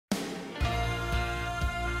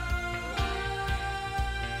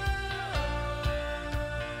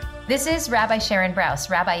This is Rabbi Sharon Brous,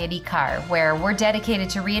 Rabbi at IKAR, where we're dedicated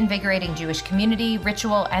to reinvigorating Jewish community,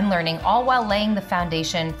 ritual, and learning, all while laying the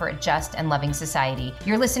foundation for a just and loving society.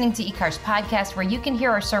 You're listening to IKAR's podcast, where you can hear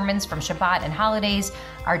our sermons from Shabbat and holidays,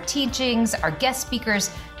 our teachings, our guest speakers,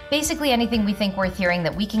 basically anything we think worth hearing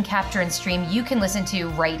that we can capture and stream, you can listen to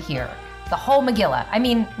right here. The whole Megillah. I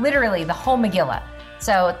mean, literally the whole Megillah.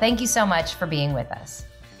 So thank you so much for being with us.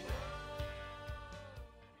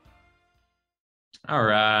 All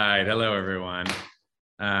right. Hello, everyone.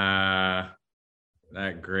 That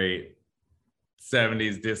great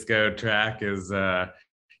 70s disco track is our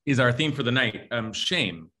theme for the night.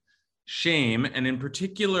 Shame. And in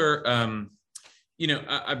particular,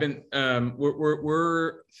 I've been,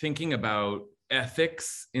 we're thinking about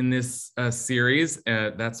ethics in this series.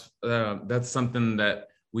 That's something that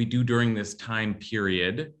we do during this time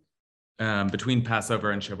period. Between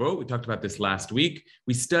Passover and Shavuot. We talked about this last week.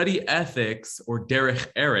 We study ethics, or derech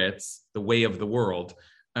eretz, the way of the world,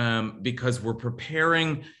 because we're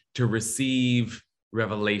preparing to receive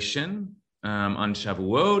revelation on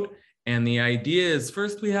Shavuot. And the idea is,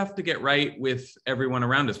 first we have to get right with everyone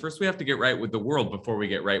around us. First we have to get right with the world before we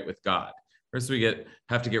get right with God. First we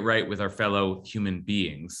have to get right with our fellow human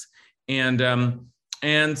beings. And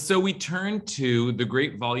so we turn to the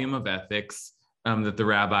great volume of ethics that the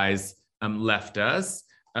rabbis left us,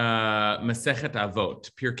 Masechet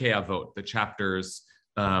Avot, Pirkei Avot, the chapters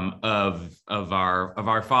of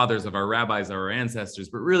our fathers, of our rabbis, of our ancestors,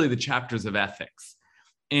 but really the chapters of ethics.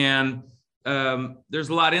 And there's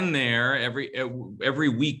a lot in there. Every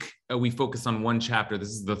week we focus on one chapter. This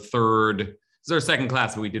is our second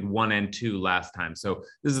class, but we did 1 and 2 last time. So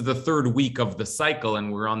this is the third week of the cycle,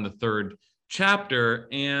 and we're on the third chapter.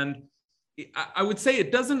 And I would say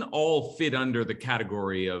it doesn't all fit under the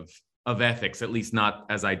category of ethics, at least not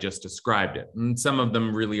as I just described it. And some of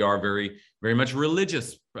them really are very, very much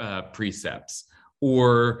religious precepts,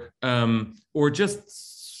 or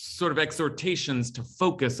just sort of exhortations to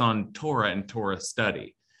focus on Torah and Torah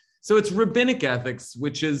study. So it's rabbinic ethics,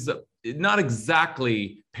 which is not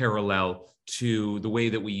exactly parallel to the way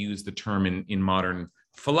that we use the term in modern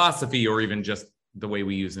philosophy, or even just the way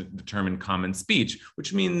we use the term in common speech,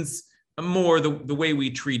 which means more the way we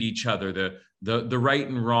treat each other, the right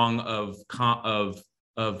and wrong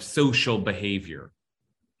of social behavior.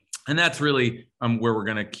 And that's really where we're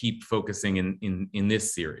going to keep focusing in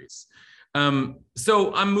this series.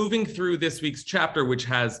 So I'm moving through this week's chapter, which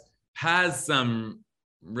has some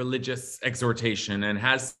religious exhortation and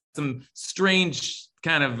has some strange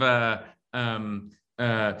kind of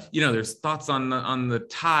there's thoughts on the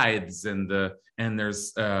tithes, and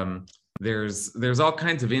there's all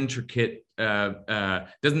kinds of intricate,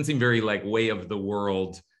 doesn't seem very like way of the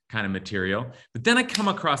world kind of material. But then I come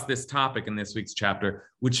across this topic in this week's chapter,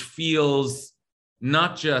 which feels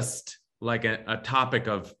not just like a topic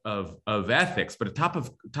of ethics, but a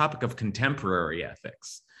topic of contemporary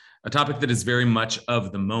ethics, a topic that is very much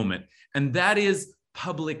of the moment. And that is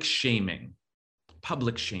public shaming.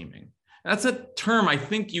 Public shaming. That's a term I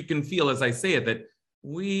think you can feel as I say it, that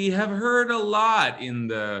we have heard a lot in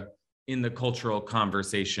the cultural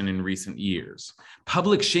conversation in recent years.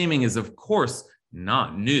 Public shaming is, of course,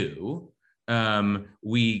 not new.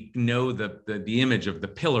 We know the image of the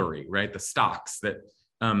pillory, right? The stocks that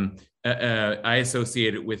I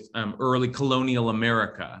associate it with early colonial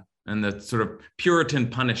America, and the sort of Puritan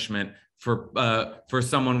punishment for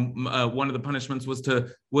someone. One of the punishments was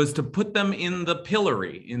to put them in the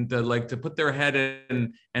pillory, to put their head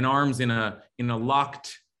and arms in a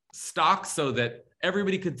locked stock, so that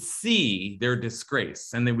everybody could see their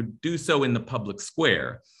disgrace, and they would do so in the public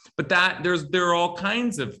square. But there are all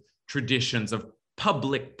kinds of traditions of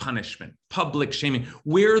public punishment, public shaming,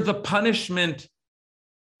 where the punishment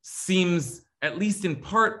seems, at least in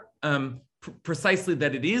part, precisely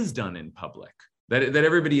that it is done in public, that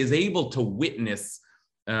everybody is able to witness.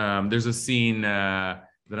 There's a scene that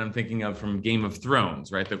I'm thinking of from Game of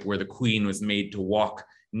Thrones, right, where the queen was made to walk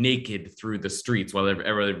naked through the streets while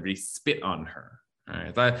everybody spit on her. All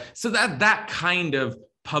right. So that kind of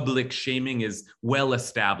public shaming is well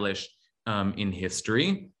established in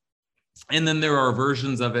history. And then there are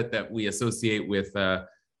versions of it that we associate with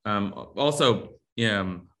also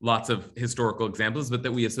lots of historical examples, but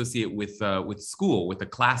that we associate with school, with the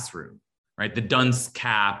classroom, right? The dunce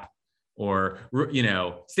cap, or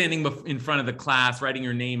standing in front of the class, writing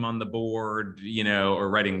your name on the board, or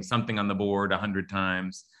writing something on the board 100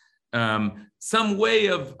 times. Some way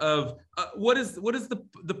of what is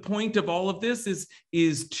the point of all of this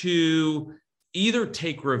is to either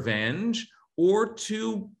take revenge, or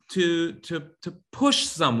to push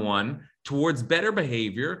someone towards better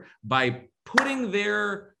behavior by putting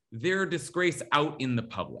their their disgrace out in the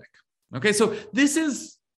public. Okay, so this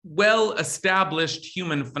is well-established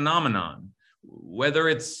human phenomenon. Whether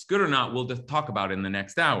it's good or not, we'll just talk about in the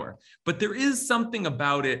next hour. But there is something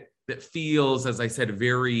about it that feels, as I said,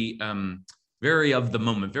 very, very of the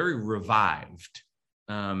moment, very revived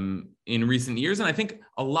in recent years. And I think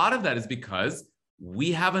a lot of that is because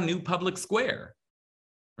we have a new public square,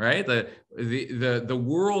 right? The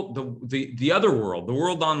world, the other world, the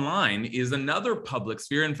world online is another public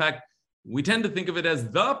sphere. In fact, we tend to think of it as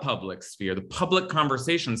the public sphere. The public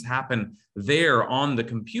conversations happen there on the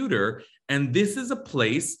computer. And this is a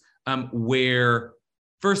place where,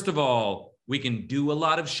 first of all, we can do a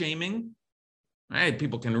lot of shaming, right?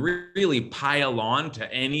 People can really pile on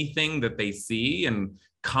to anything that they see, and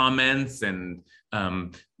comments and,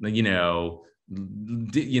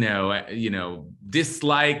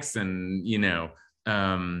 dislikes and,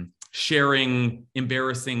 sharing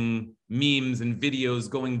embarrassing memes and videos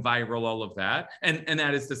going viral, all of that. And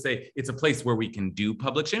that is to say, it's a place where we can do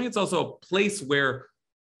public shaming. It's also a place where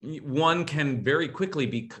one can very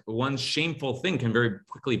quickly one shameful thing can very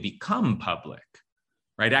quickly become public,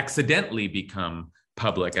 right? Accidentally become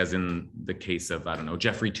public, as in the case of, I don't know,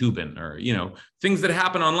 Jeffrey Toobin, or, things that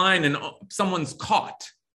happen online and someone's caught,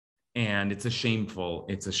 and it's a shameful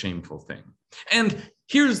thing. And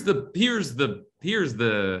here's the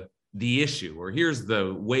issue, or here's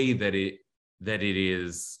the way that it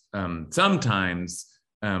is sometimes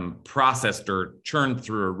processed or churned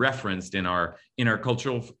through or referenced in our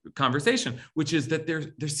cultural conversation, which is that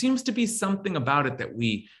there seems to be something about it that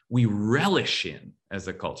we relish in as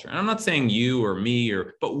a culture. And I'm not saying you or me,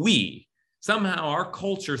 but we somehow, our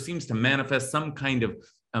culture seems to manifest some kind of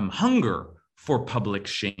hunger for public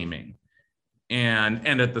shaming,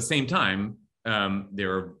 and at the same time,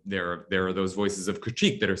 there are those voices of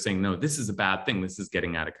critique that are saying, no, this is a bad thing. This is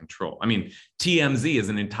getting out of control. I mean, TMZ is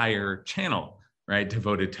an entire channel, right,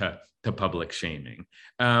 devoted to public shaming.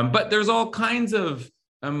 But there's all kinds of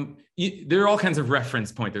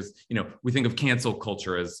reference points. There's, we think of cancel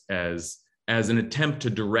culture as an attempt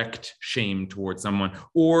to direct shame towards someone,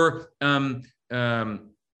 or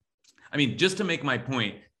just to make my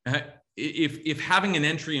point, if having an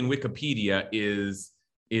entry in Wikipedia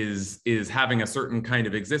is having a certain kind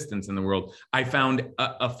of existence in the world, I found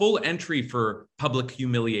a full entry for public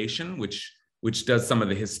humiliation, which does some of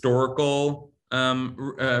the historical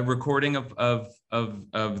recording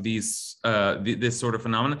of these this sort of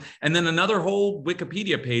phenomenon, and then another whole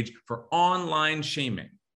Wikipedia page for online shaming,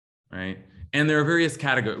 right? And there are various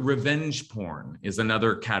categories. Revenge porn is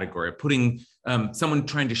another category, putting someone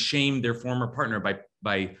trying to shame their former partner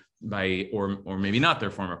by or maybe not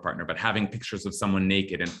their former partner, but having pictures of someone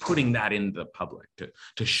naked and putting that in the public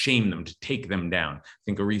to shame them, to take them down. I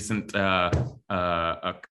think a recent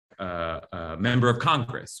member of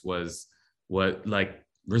Congress was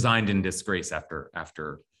resigned in disgrace after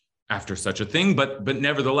such a thing, but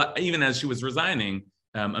nevertheless, even as she was resigning,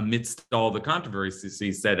 amidst all the controversy,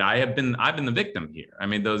 she said, I've been the victim here. I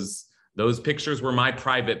mean, those pictures were my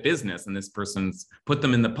private business, and this person's put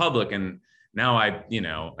them in the public, and now I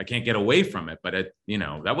can't get away from it. But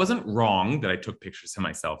that wasn't wrong that I took pictures of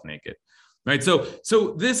myself naked, right? So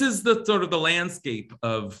this is the sort of the landscape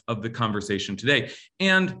of the conversation today.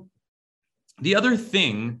 And the other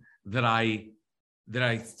thing that I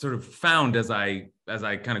sort of found as I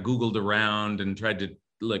kind of Googled around and tried to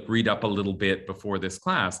read up a little bit before this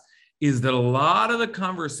class is that a lot of the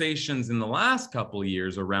conversations in the last couple of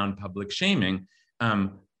years around public shaming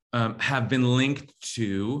have been linked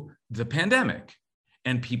to the pandemic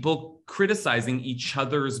and people criticizing each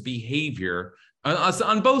other's behavior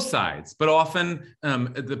on both sides, but often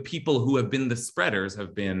the people who have been the spreaders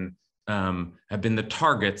have been the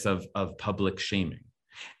targets of public shaming.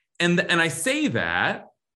 And I say that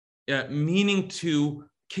meaning to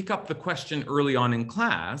kick up the question early on in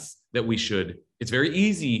class that it's very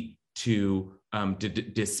easy to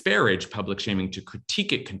disparage public shaming, to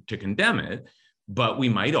critique it, to condemn it, but we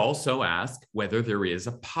might also ask whether there is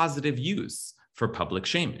a positive use for public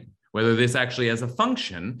shaming, whether this actually has a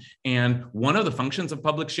function. And one of the functions of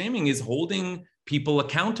public shaming is holding people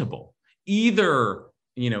accountable, either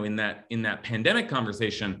in that pandemic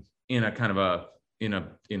conversation in a kind of in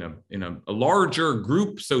a larger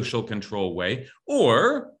group social control way,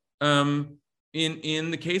 or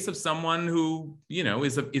in the case of someone who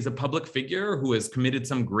is a public figure who has committed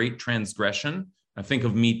some great transgression. I think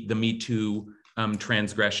of the Me Too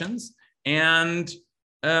transgressions, and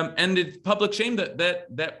it's public shame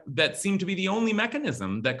that seemed to be the only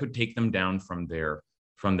mechanism that could take them down from their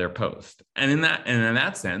post. And in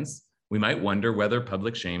that sense, we might wonder whether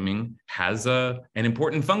public shaming has an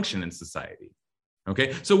important function in society.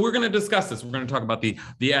 Okay, so we're going to discuss this. We're going to talk about the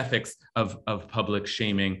ethics of public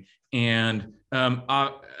shaming. And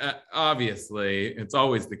obviously, it's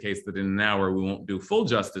always the case that in an hour we won't do full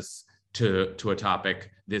justice to a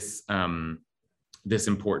topic this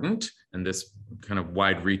important and this kind of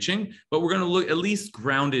wide-reaching. But we're going to look at least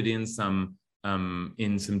grounded in some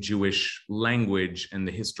Jewish language and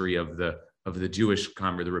the history of the Jewish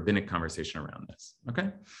the rabbinic conversation around this.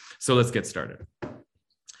 Okay, so let's get started.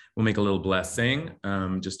 We'll make a little blessing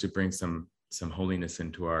just to bring some holiness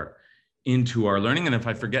into our learning. And if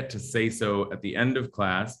I forget to say so at the end of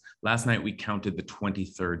class, last night we counted the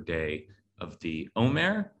 23rd day of the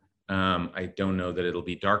Omer. I don't know that it'll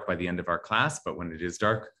be dark by the end of our class, but when it is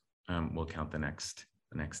dark, we'll count the next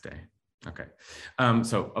day. Okay,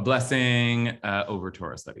 so a blessing over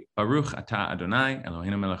Torah study. Baruch atah Adonai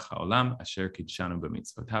Eloheinu melech haolam asher kidshanu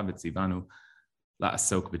b'mitzvotav v'tzivanu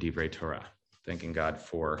la'asok b'divrei Torah. Thanking God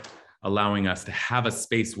for allowing us to have a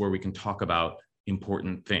space where we can talk about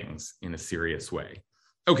important things in a serious way.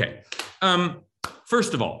 Okay,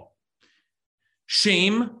 first of all,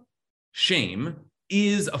 shame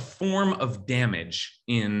is a form of damage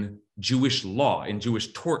in Jewish law, in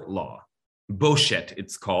Jewish tort law. Boshet,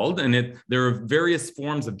 it's called, and there are various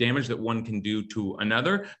forms of damage that one can do to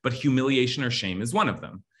another, but humiliation or shame is one of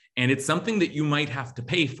them. And it's something that you might have to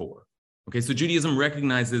pay for. Okay, so Judaism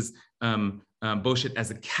recognizes Boshet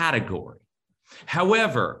as a category.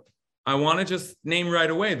 However, I want to just name right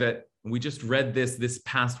away that we just read this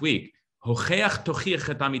past week. Hocheach tochiach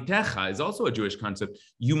et amitecha is also a Jewish concept.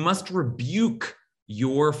 You must rebuke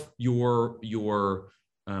your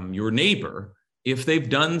neighbor if they've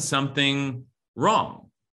done something wrong,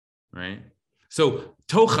 right? So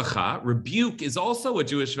tochacha, rebuke, is also a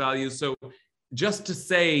Jewish value. So just to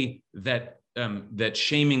say that that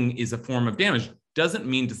shaming is a form of damage doesn't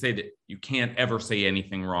mean to say that you can't ever say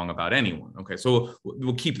anything wrong about anyone. Okay, so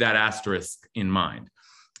we'll keep that asterisk in mind.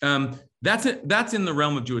 That's in the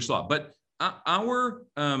realm of Jewish law. But our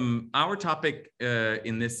topic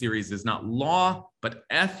in this series is not law, but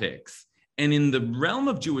ethics. And in the realm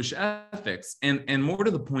of Jewish ethics, and more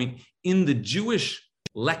to the point, in the Jewish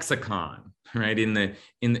lexicon, right?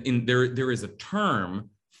 There is a term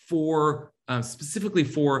for specifically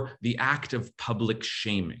for the act of public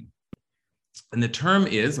shaming. And the term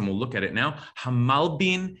is, and we'll look at it now,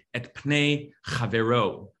 hamalbin et pnei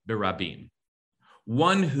chavero berabim.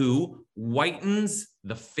 One who whitens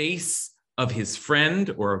the face of his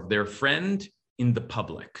friend or of their friend in the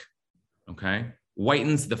public, okay?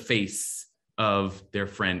 Whitens the face of their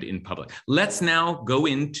friend in public. Let's now go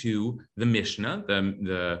into the Mishnah,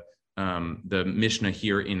 the Mishnah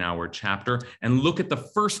here in our chapter, and look at the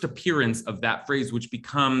first appearance of that phrase, which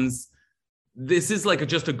becomes, this is like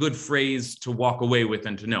just a good phrase to walk away with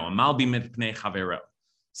and to know. Malbim et pnei chavero,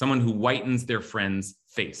 someone who whitens their friend's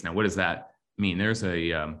face. Now, what does that mean? There's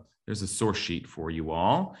a source sheet for you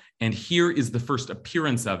all, and here is the first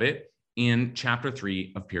appearance of it in chapter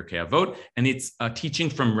 3 of Pirkei Avot, and it's a teaching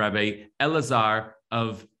from Rabbi Elazar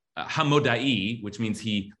of Hamodai, which means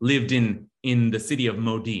he lived in the city of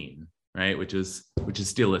Modin, right? Which is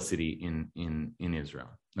still a city in Israel.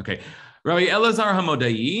 Okay, Rabbi Elazar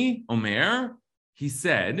Hamodai, Omer, he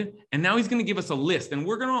said, and now he's going to give us a list, and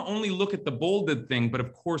we're going to only look at the bolded thing, but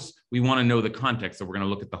of course we want to know the context, so we're going to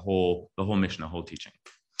look at the whole Mishnah, whole teaching.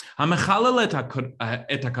 Hamechalel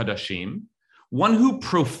et hakadashim, one who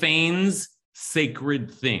profanes sacred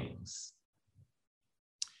things.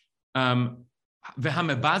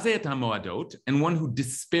 V'hamebaze et hamoadot, and one who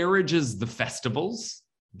disparages the festivals,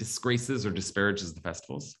 disgraces or disparages the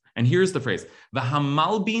festivals. And here's the phrase,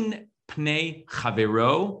 v'hamalbin pnei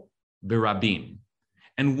chavero berabim,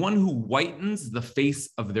 and one who whitens the face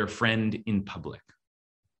of their friend in public.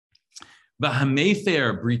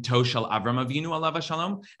 V'hamefer brito shel Avram Avinu alav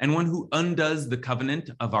shalom, and one who undoes the covenant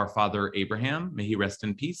of our father Abraham, may he rest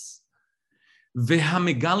in peace.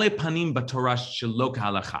 V'hamegale panim b'torah shelo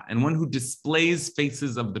k'halacha, and one who displays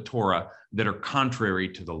faces of the Torah that are contrary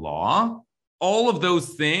to the law. All of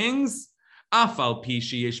those things, afal pi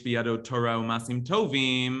sheyesh biyado Torah u'masim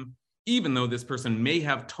tovim, even though this person may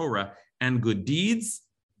have Torah and good deeds,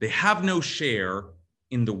 they have no share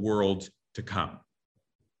in the world to come.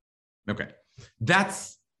 Okay,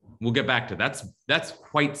 we'll get back to that's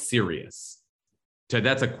quite serious. So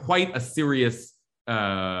that's quite a serious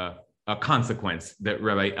consequence that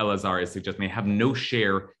Rabbi Elazar is suggesting. They have no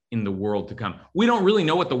share in the world to come. We don't really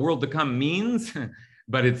know what the world to come means,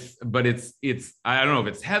 but it's I don't know if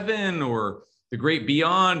it's heaven or the great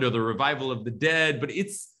beyond or the revival of the dead, but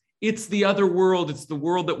it's the other world. It's the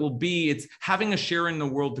world that will be. It's having a share in the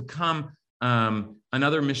world to come.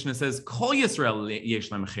 Another Mishnah says, Kol Yisrael yesh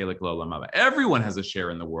lahem chelik l'olam haba. Everyone has a share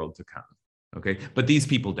in the world to come. Okay, but these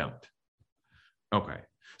people don't. Okay,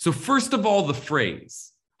 so first of all, the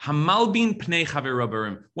phrase Hamalbin pnei chavero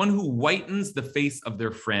barim, one who whitens the face of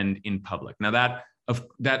their friend in public. Now that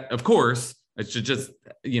of course, I should just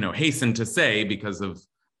hasten to say because of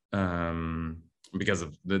the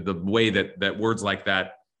way that words like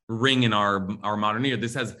that ring in our modern ear.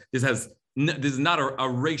 This is not a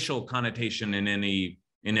racial connotation in any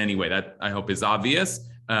way. That I hope is obvious.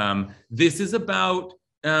 This is about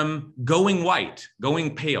going white,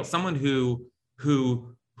 going pale. Someone who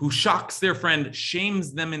shocks their friend,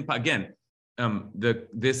 shames them.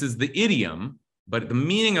 This is the idiom, but the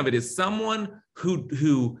meaning of it is someone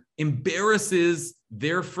who embarrasses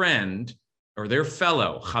their friend or their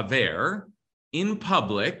fellow chaver in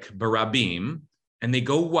public, barabim, and they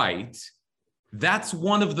go white. That's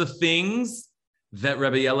one of the things that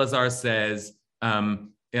Rabbi Elazar says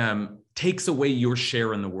takes away your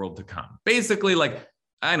share in the world to come. Basically,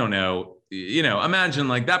 I don't know, imagine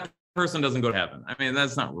that person doesn't go to heaven. I mean,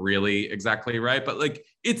 that's not really exactly right, but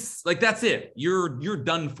it's that's it. You're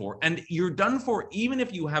done for, and you're done for even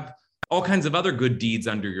if you have all kinds of other good deeds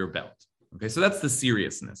under your belt. Okay, so that's the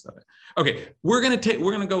seriousness of it. Okay, we're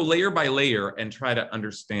gonna go layer by layer and try to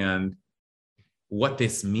understand what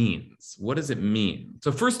this means. What does it mean?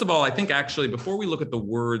 So first of all, I think actually before we look at the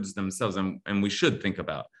words themselves, and we should think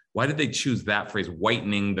about why did they choose that phrase,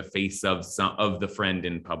 whitening the face of the friend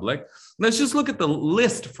in public? Let's just look at the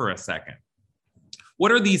list for a second.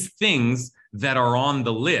 What are these things that are on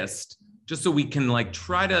the list, just so we can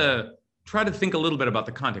try to think a little bit about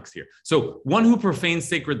the context here. So one who profanes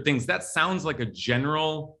sacred things, that sounds like a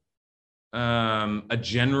general bad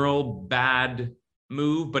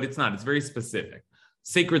move, but it's not. It's very specific.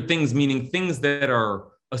 Sacred things meaning things that are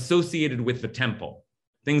associated with the temple,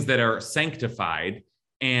 things that are sanctified,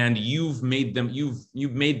 and you've made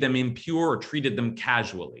them impure or treated them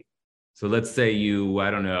casually. So let's say you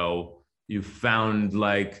found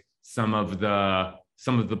some of the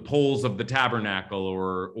poles of the tabernacle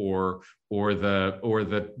or the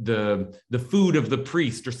food of the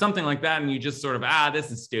priest or something like that, and you just sort of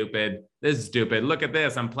this is stupid. Look at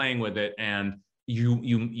this, I'm playing with it, and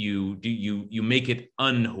you make it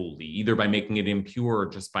unholy, either by making it impure or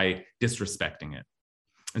just by disrespecting it.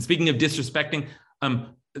 And speaking of disrespecting,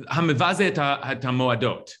 hamivazeh et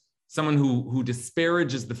hamoadot, someone who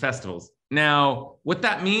disparages the festivals. Now, what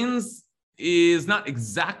that means is not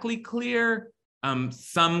exactly clear.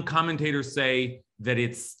 Some commentators say that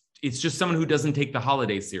it's just someone who doesn't take the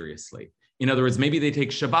holiday seriously. In other words, maybe they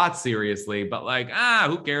take Shabbat seriously, but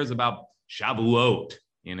who cares about Shavuot?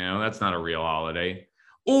 That's not a real holiday.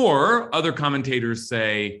 Or other commentators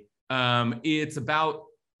say it's about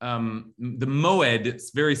the moed,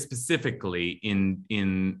 very specifically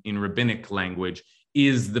in rabbinic language,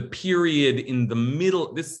 is the period in the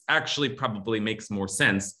middle. This actually probably makes more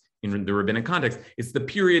sense in the rabbinic context. It's the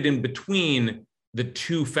period in between the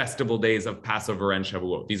two festival days of Passover and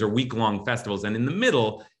Shavuot. These are week-long festivals. And in the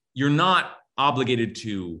middle, you're not obligated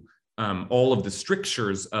to all of the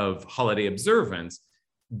strictures of holiday observance,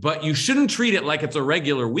 but you shouldn't treat it like it's a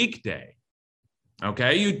regular weekday.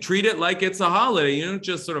 Okay, you treat it like it's a holiday. You don't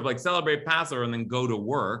just sort of celebrate Passover and then go to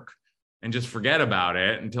work and just forget about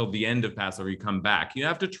it until the end of Passover. You come back. You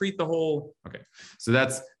have to treat the whole. Okay, so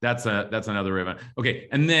that's another event. Okay,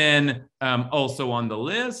 and then also on the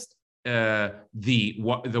list, the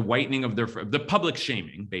whitening of the public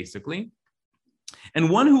shaming, basically, and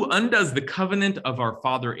one who undoes the covenant of our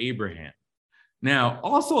father Abraham. Now,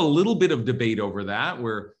 also a little bit of debate over that,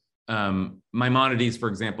 where Maimonides, for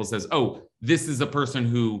example, says, this is a person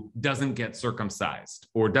who doesn't get circumcised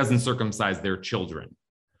or doesn't circumcise their children.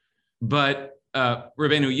 But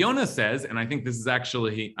Rabbeinu Yonah says, and I think this is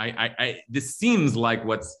actually, this seems like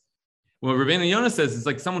what Rabbeinu Yonah says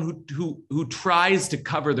is someone who tries to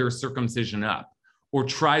cover their circumcision up or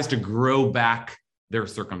tries to grow back their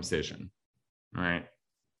circumcision, right?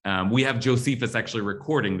 We have Josephus actually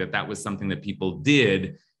recording that was something that people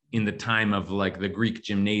did in the time of the Greek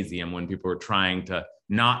gymnasium when people were trying to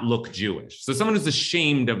not look Jewish. So someone who's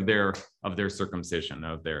ashamed of their circumcision,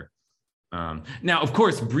 of their. Now, of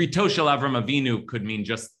course, Brito shel Avram Avinu could mean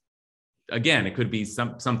just, again, it could be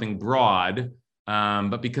something broad,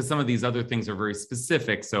 but because some of these other things are very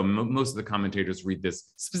specific, so most of the commentators read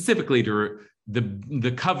this specifically to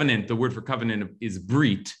the covenant. The word for covenant is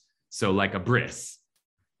brit, so like a bris.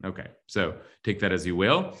 Okay, so take that as you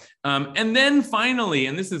will. And then finally,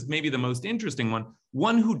 and this is maybe the most interesting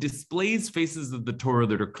one who displays faces of the Torah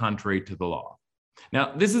that are contrary to the law.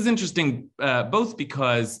 Now, this is interesting, both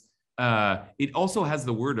because it also has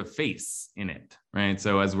the word of face in it, right?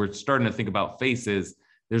 So as we're starting to think about faces,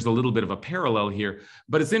 there's a little bit of a parallel here.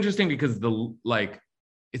 But it's interesting because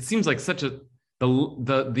it seems like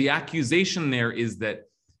the accusation there is that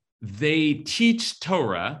they teach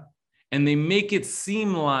Torah and they make it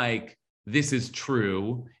seem like this is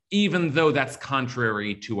true, even though that's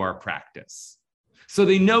contrary to our practice. So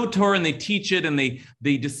they know Torah and they teach it, and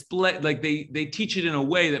they display, like they teach it in a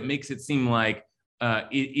way that makes it seem like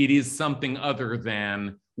it is something other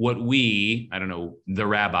than what we, I don't know, the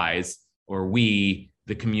rabbis, or we,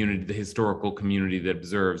 the community, the historical community that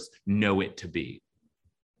observes, know it to be.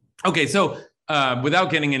 Okay, so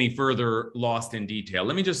without getting any further lost in detail,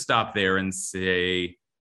 let me just stop there and say,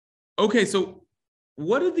 okay, so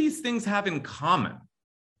what do these things have in common?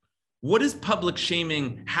 What does public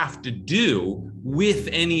shaming have to do with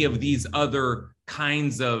any of these other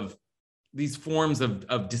kinds of these forms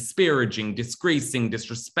of disparaging, disgracing,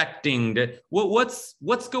 disrespecting?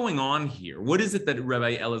 What's going on here? What is it that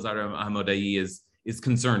Rabbi Elazar Hamadai is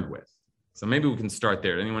concerned with? So maybe we can start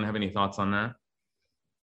there. Anyone have any thoughts on that?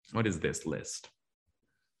 What is this list?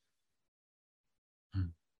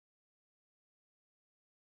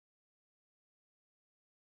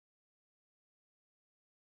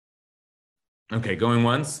 Okay, going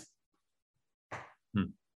once.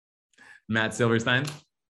 Matt Silverstein.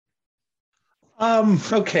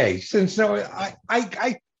 Okay, since no,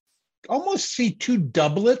 I almost see two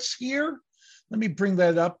doublets here. Let me bring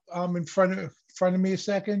that up in front of me a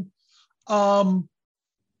second.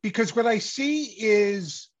 Because what I see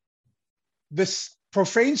is this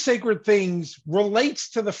profane sacred things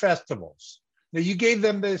relates to the festivals. Now you gave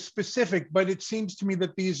them the specific, but it seems to me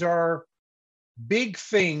that these are big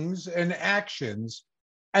things and actions,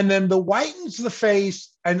 and then the whitens the face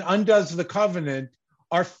and undoes the covenant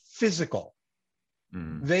are physical.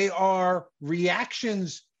 They are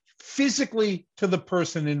reactions physically to the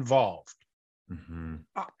person involved.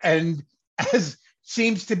 And as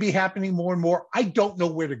seems to be happening more and more, I don't know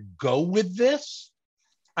where to go with this.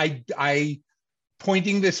 I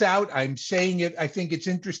pointing this out, I'm saying it, I think it's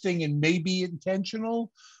interesting and maybe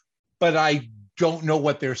intentional, but I don't know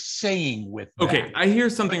what they're saying with that. Okay, I hear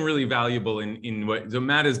something really valuable in what, so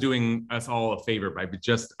Matt is doing us all a favor by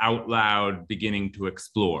just out loud beginning to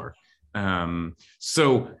explore. I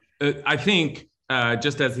think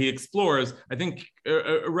just as he explores, I think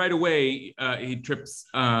right away he trips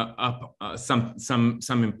up some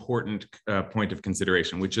important point of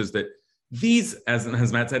consideration, which is that these,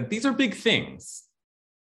 as Matt said, these are big things.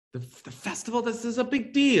 The festival, this is a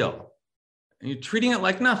big deal. And you're treating it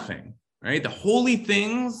like nothing. Right? The holy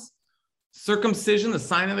things, circumcision, the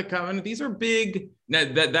sign of the covenant, these are big,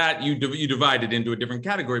 that you divided into a different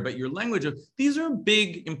category, but your language of these are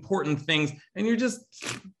big, important things, and you're just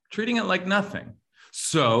treating it like nothing.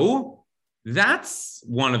 So that's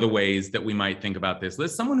one of the ways that we might think about this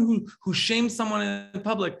list. Someone who shames someone in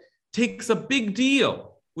public takes a big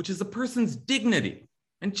deal, which is a person's dignity,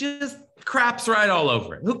 and just craps right all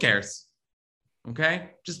over it. Who cares?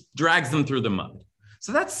 Okay? Just drags them through the mud.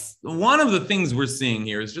 So that's one of the things we're seeing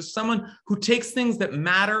here, is just someone who takes things that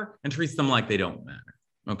matter and treats them like they don't matter.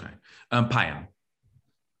 Okay. Payam.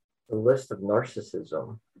 The list of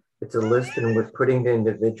narcissism. It's a list in which putting the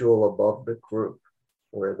individual above the group,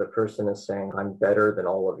 where the person is saying, I'm better than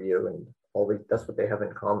all of you, and that's what they have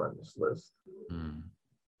in common, this list.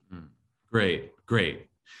 Great.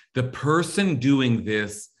 The person doing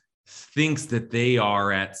this thinks that they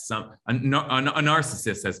are at a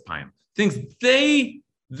narcissist, says Payam, thinks they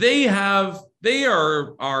are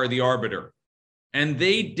the arbiter, and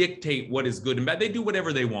they dictate what is good and bad. They do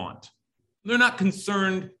whatever they want. They're not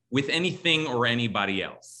concerned with anything or anybody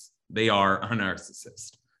else. They are a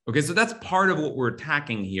narcissist. Okay, so that's part of what we're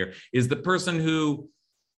attacking here, is the person who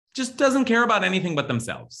just doesn't care about anything but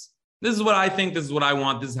themselves. This is what I think, this is what I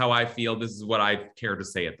want, this is how I feel, this is what I care to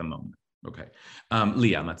say at the moment. Okay,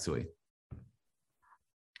 Leah Matsui.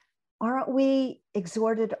 Aren't we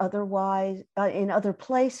exhorted otherwise in other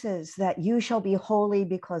places that you shall be holy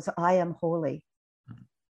because I am holy?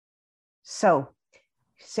 So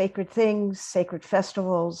sacred things, sacred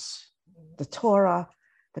festivals, the Torah,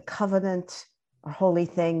 the covenant are holy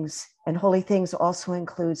things, and holy things also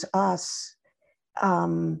includes us.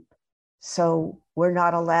 So we're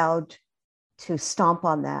not allowed to stomp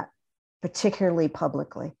on that, particularly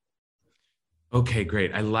publicly. Okay,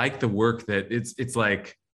 great. I like the work that it's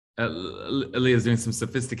like, Leah's doing some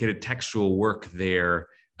sophisticated textual work there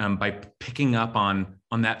by picking up on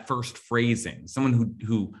that first phrasing. Someone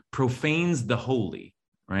who profanes the holy,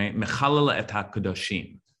 right? Mechalel et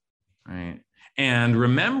hakedoshim, right? And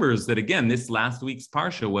remembers that, again, this last week's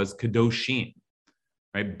parsha was kedoshim.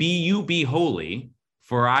 right? Be holy,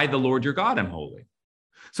 for I, the Lord your God, am holy.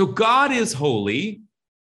 So God is holy.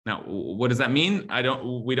 Now, what does that mean?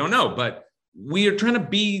 We don't know, but we are trying to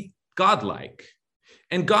be godlike.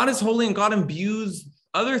 And God is holy, and God imbues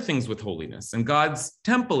other things with holiness. And God's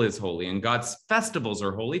temple is holy, and God's festivals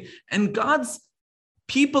are holy, and God's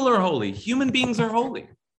people are holy. Human beings are holy.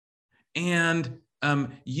 And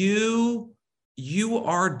you're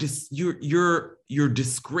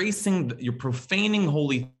disgracing, you're profaning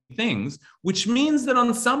holy things, which means that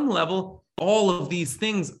on some level, all of these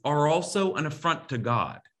things are also an affront to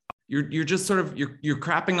God. You're just sort of, you're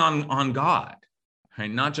crapping on God,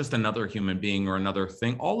 right? Not just another human being or another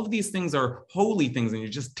thing. All of these things are holy things, and you're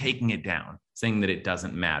just taking it down, saying that it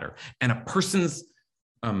doesn't matter. And a person's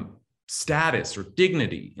status or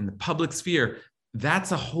dignity in the public sphere,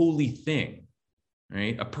 that's a holy thing,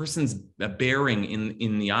 right? A person's bearing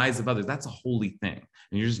in the eyes of others, that's a holy thing.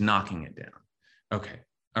 And you're just knocking it down. Okay,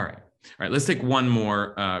 all right. Let's take one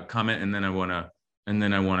more comment, and then I want to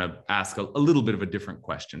ask a little bit of a different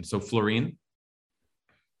question. So Florine?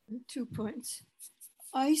 2 points.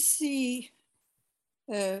 I see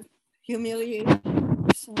humiliating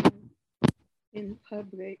someone in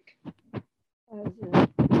public as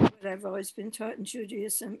what I've always been taught in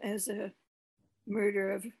Judaism as a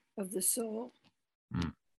murder of the soul.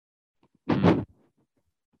 Mm.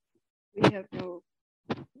 We have no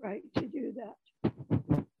right to do that.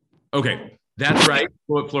 Okay, that's right.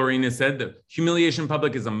 What Florine has said, the humiliation in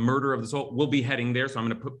public is a murder of the soul. We'll be heading there, so I'm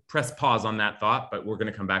going to press pause on that thought, but we're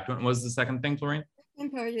going to come back to it. And what was the second thing, Florine? The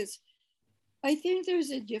second part is, I think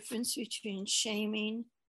there's a difference between shaming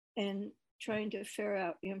and trying to ferret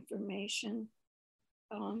out information.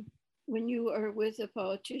 When you are with a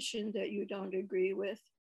politician that you don't agree with,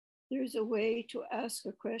 there's a way to ask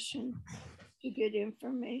a question to get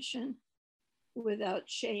information without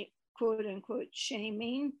shame, quote unquote,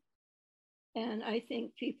 shaming. And I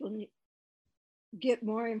think people get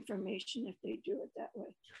more information if they do it that way.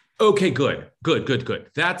 Okay, good.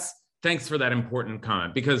 Thanks for that important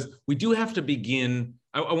comment, because we do have to begin.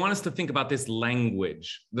 I want us to think about this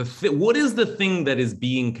language. What is the thing that is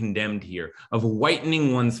being condemned here of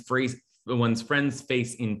whitening one's friend's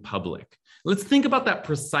face in public? Let's think about that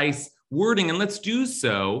precise wording, and let's do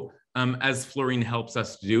so, as Florine helps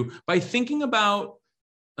us to do, by thinking about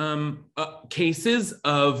cases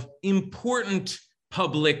of important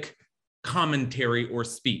public commentary or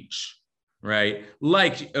speech, right?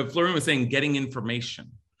 Like Florine was saying, getting information.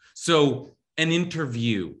 So an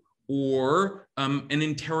interview or an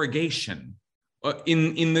interrogation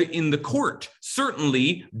in the court.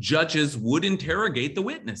 Certainly, judges would interrogate the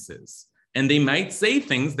witnesses, and they might say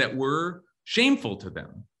things that were shameful to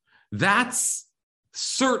them. That's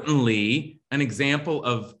certainly an example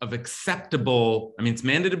of acceptable. I mean, it's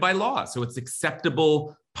mandated by law, so it's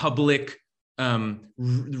acceptable public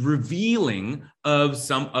revealing of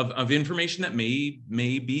some of information that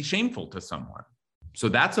may be shameful to someone. So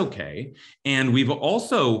that's okay. And we've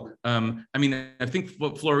also, I think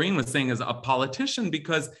what Florine was saying is a politician,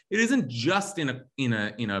 because it isn't just in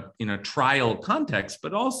a trial context,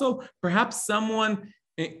 but also perhaps someone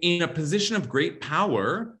in a position of great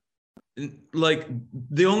power. Like,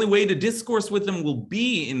 the only way to discourse with them will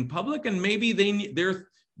be in public, and maybe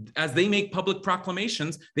as they make public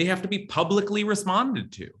proclamations, they have to be publicly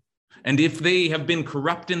responded to. And if they have been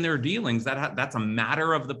corrupt in their dealings, that's a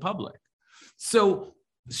matter of the public. So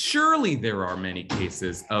surely there are many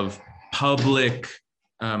cases of public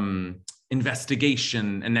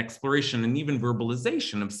investigation and exploration and even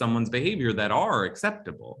verbalization of someone's behavior that are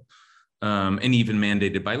acceptable and even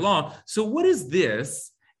mandated by law. So what is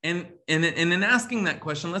this? And in asking that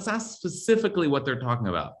question, let's ask specifically what they're talking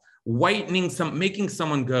about. Whitening making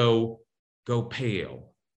someone go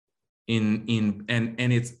pale. And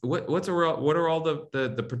it's what are all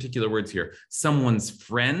the particular words here? Someone's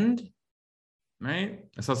friend, right?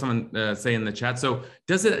 I saw someone say in the chat. So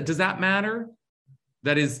does that matter?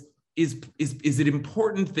 That is it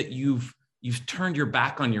important that you've turned your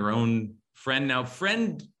back on your own friend? Now,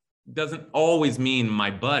 friend doesn't always mean my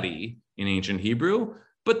buddy in ancient Hebrew,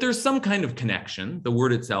 but there's some kind of connection. The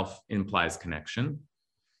word itself implies connection.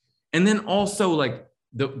 And then also, like,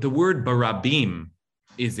 the word barabim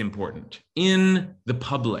is important in the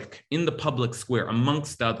public square,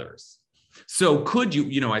 amongst others. So could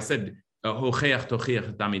you, I said, you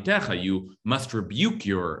must rebuke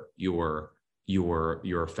your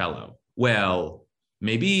fellow. Well,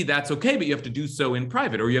 maybe that's okay, but you have to do so in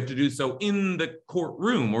private, or you have to do so in the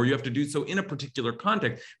courtroom, or you have to do so in a particular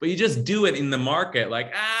context, but you just do it in the market,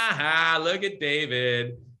 like, look at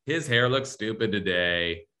David, his hair looks stupid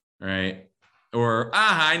today, right? Or,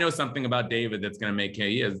 I know something about David that's going to make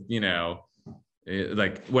he is,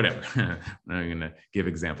 like whatever. I'm not going to give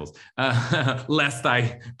examples, lest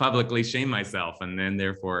I publicly shame myself and then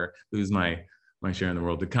therefore lose my share in the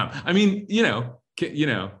world to come. I mean,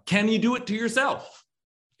 can you do it to yourself?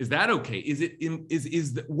 Is that okay?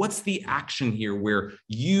 What's the action here where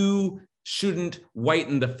you shouldn't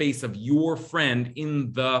whiten the face of your friend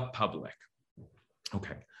in the public?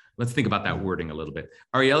 Okay, let's think about that wording a little bit.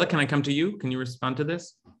 Ariella, can I come to you? Can you respond to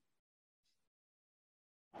this?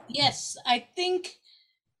 Yes, I think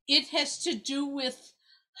it has to do with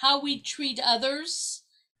how we treat others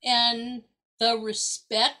and the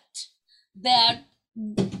respect that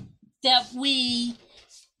we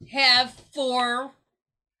have for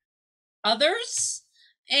others,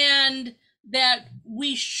 and that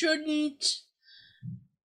we shouldn't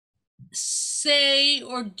say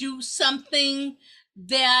or do something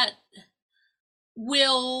that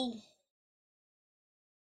will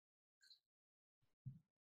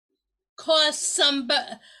cause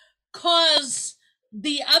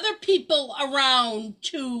the other people around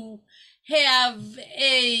to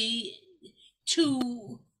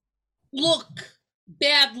look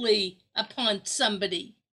badly upon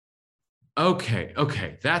somebody. Okay,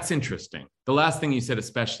 that's interesting. The last thing you said,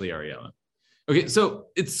 especially, Ariella. Okay, so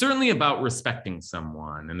it's certainly about respecting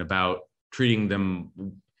someone and about treating them,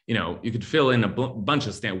 you could fill in a bunch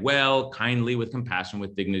of kindly, with compassion,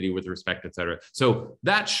 with dignity, with respect, etc. So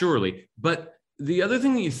that surely, but the other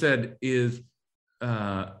thing that you said is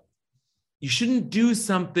you shouldn't do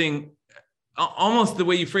something, almost the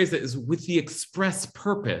way you phrased it is with the express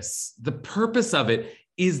purpose. The purpose of it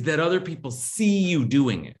is that other people see you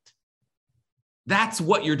doing it. That's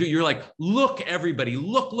what you're doing. You're like, look, everybody,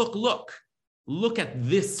 look at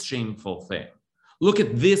this shameful thing. Look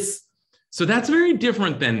at this. So that's very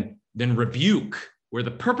different than rebuke, where the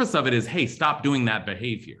purpose of it is, hey, stop doing that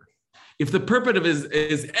behavior. If the purpose of it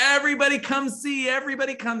is everybody come see,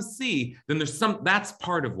 then that's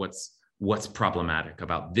part of what's problematic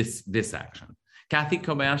about this action. Kathy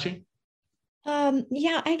Kobayashi?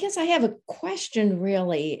 Yeah, I guess I have a question,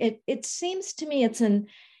 really. It seems to me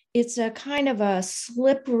it's a kind of a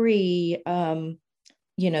slippery,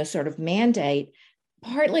 sort of mandate,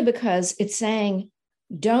 partly because it's saying,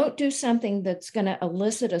 don't do something that's going to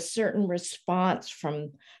elicit a certain response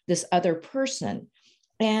from this other person.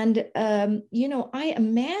 And, I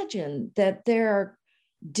imagine that there are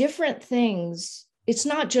different things. It's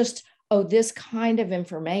not just, this kind of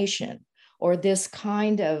information or this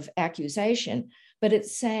kind of accusation, but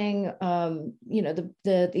it's saying,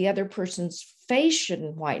 the other person's face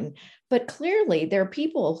shouldn't whiten. But clearly there are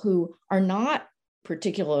people who are not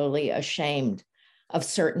particularly ashamed of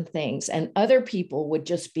certain things, and other people would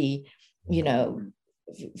just be,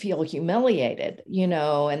 feel humiliated,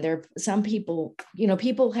 and there are some people,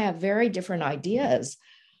 people have very different ideas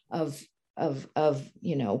of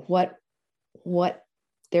what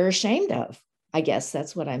they're ashamed of. I guess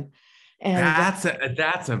that's what I'm. And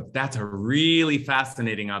that's a really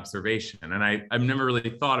fascinating observation, and I've never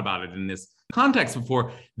really thought about it in this context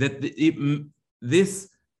before. That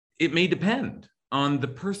it may depend on the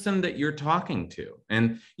person that you're talking to,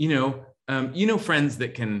 and friends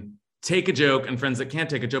that can take a joke and friends that can't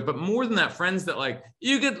take a joke, but more than that, friends that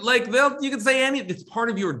you could say it's part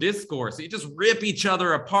of your discourse. You just rip each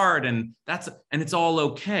other apart, and it's all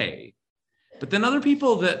okay. But then other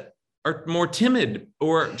people that are more timid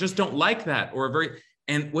or just don't like that,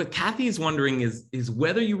 and what Kathy's wondering is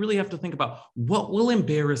whether you really have to think about what will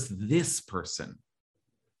embarrass this person.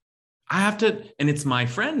 And it's my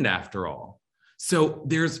friend after all. So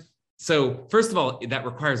first of all, that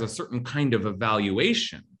requires a certain kind of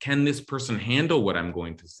evaluation. Can this person handle what I'm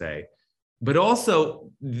going to say? But also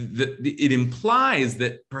it implies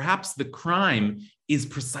that perhaps the crime is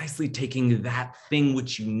precisely taking that thing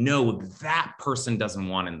which that person doesn't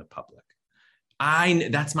want in the public.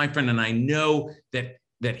 That's my friend, and I know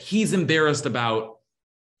that he's embarrassed about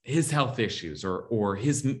his health issues or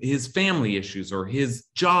his family issues or his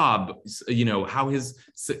job, how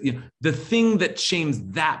the thing that shames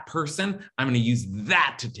that person, I'm going to use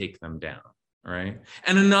that to take them down. All right.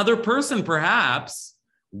 And another person perhaps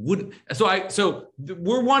wouldn't. So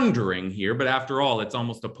we're wondering here, but after all, it's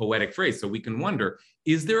almost a poetic phrase. So we can wonder,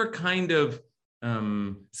 is there a kind of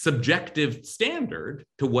subjective standard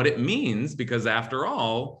to what it means? Because after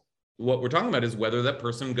all, what we're talking about is whether that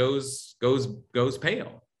person goes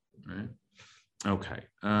pale. Right. Okay.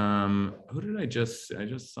 Who did I just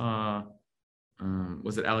saw?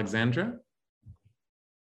 Was it Alexandra?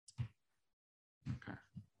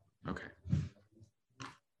 Okay.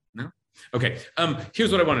 No? Okay.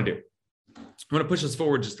 Here's what I want to do. I want to push us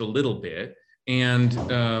forward just a little bit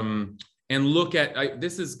look at,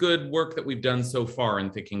 this is good work that we've done so far in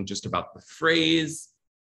thinking just about the phrase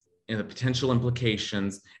and the potential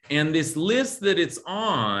implications, and this list that it's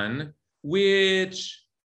on, which,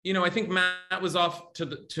 you know, I think Matt was off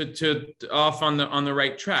off on the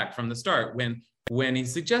right track from the start when he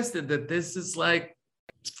suggested that this is like,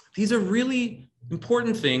 these are really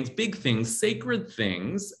important things, big things, sacred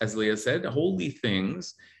things, as Leah said, holy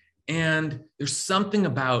things, and there's something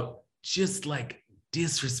about just like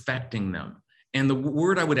disrespecting them. And the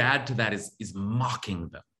word I would add to that is mocking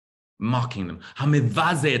them.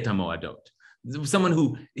 Hamevazeh et hamoadot. Someone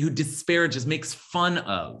who disparages, makes fun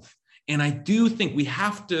of. And I do think we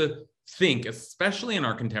have to think, especially in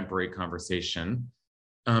our contemporary conversation,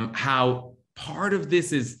 how part of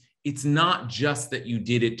this is, it's not just that you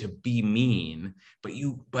did it to be mean,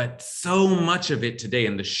 but so much of it today,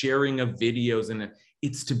 and the sharing of videos, and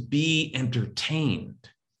it's to be entertained,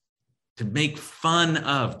 to make fun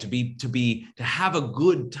of, to have a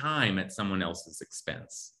good time at someone else's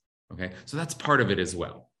expense. Okay, so that's part of it as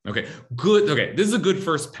well. Okay, good. Okay, this is a good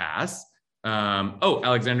first pass.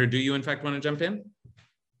 Alexandra, do you in fact want to jump in?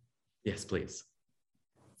 Yes, please.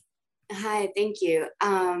 Hi, thank you.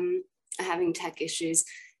 Having tech issues.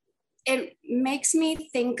 It makes me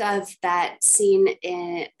think of that scene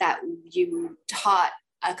that you taught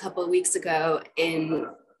a couple of weeks ago in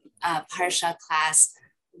Parsha class,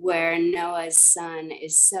 where Noah's son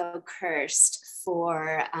is so cursed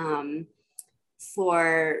for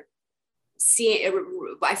seeing,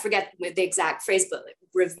 I forget the exact phrase, but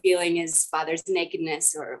revealing his father's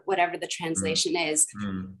nakedness, or whatever the translation is.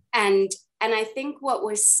 And I think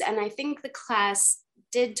I think the class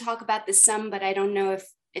did talk about this some, but I don't know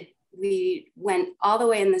if we went all the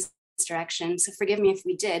way in this direction. So forgive me if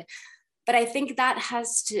we did. But I think that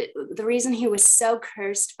the reason he was so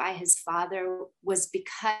cursed by his father was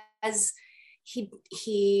because he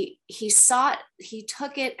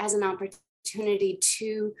took it as an opportunity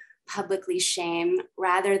to publicly shame,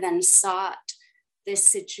 rather than sought this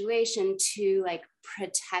situation to like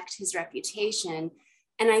protect his reputation.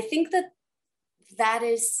 And I think that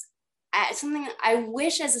is something I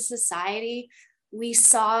wish as a society we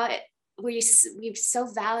so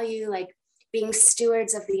value, like being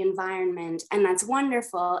stewards of the environment, and that's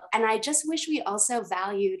wonderful. And I just wish we also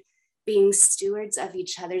valued being stewards of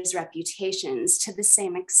each other's reputations to the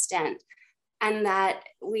same extent. And that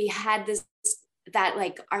we had that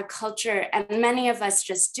like our culture, and many of us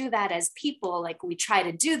just do that as people, like we try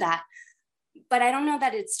to do that. But I don't know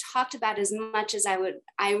that it's talked about as much as I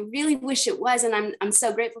really wish it was. And I'm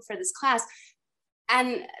so grateful for this class.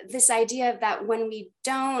 And this idea of that when we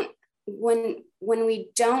don't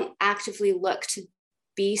actively look to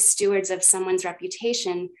be stewards of someone's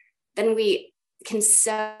reputation, then we can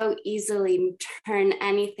so easily turn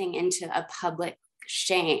anything into a public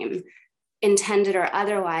shame, intended or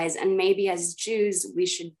otherwise. And maybe as Jews, we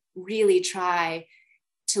should really try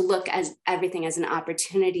to look at everything as an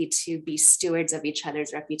opportunity to be stewards of each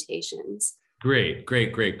other's reputations. Great.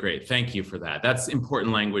 Thank you for that. That's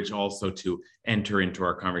important language also to enter into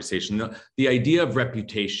our conversation. The idea of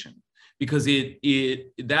reputation, because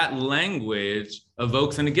that language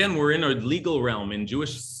evokes, and again, we're in a legal realm in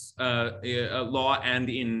Jewish law and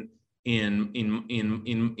in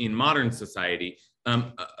modern society,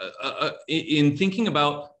 in thinking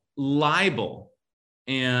about libel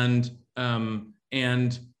and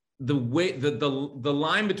the way the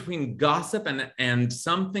line between gossip and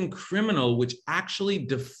something criminal, which actually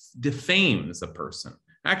defames a person,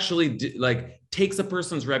 actually takes a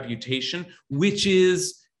person's reputation, which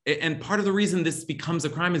is, and part of the reason this becomes a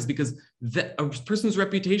crime is because a person's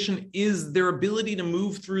reputation is their ability to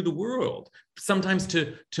move through the world, sometimes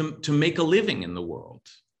to make a living in the world,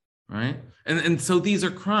 right? And so these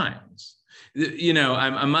are crimes. You know,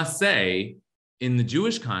 I must say, in the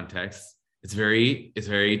Jewish context, it's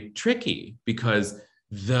very tricky, because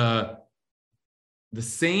the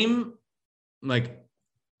same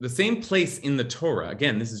place in the Torah,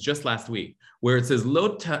 again, this is just last week, where it says,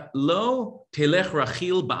 Lo telech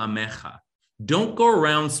rachil ba'amecha. Don't go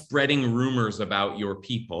around spreading rumors about your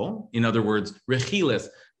people. In other words, rechilas,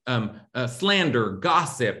 slander,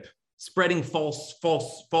 gossip, spreading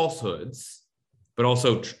falsehoods, but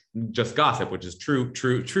also just gossip, which is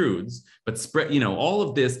truths, but spread, all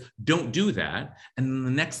of this, don't do that. And then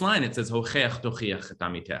the next line, it says, Hochech tochiach et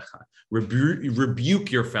amitecha.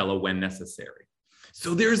 Rebuke your fellow when necessary.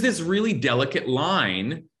 So there's this really delicate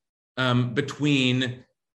line between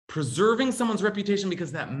preserving someone's reputation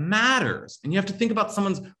because that matters. And you have to think about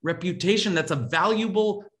someone's reputation that's a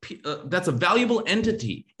valuable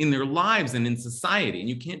entity in their lives and in society. And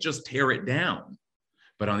you can't just tear it down.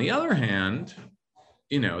 But on the other hand,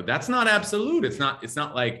 that's not absolute. It's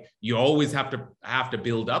not like you always have to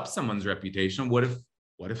build up someone's reputation. What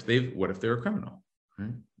if they're a criminal?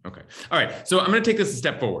 Right? Okay. All right. So I'm going to take this a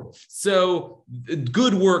step forward. So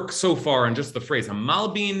good work so far on just the phrase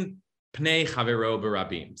Hamalbin Pnei Chavero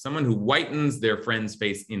Barabim, someone who whitens their friend's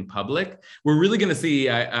face in public. We're really going to see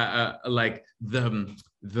like the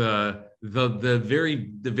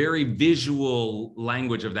very visual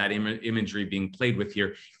language of that imagery being played with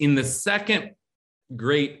here in the second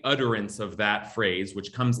great utterance of that phrase,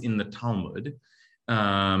 which comes in the Talmud.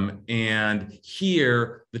 And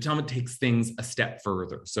here the Talmud takes things a step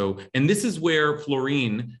further. So, and this is where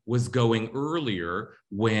Florine was going earlier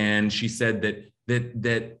when she said that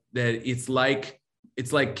it's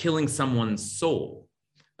like killing someone's soul.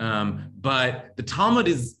 But the Talmud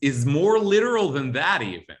is more literal than that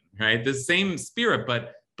even, right? The same spirit,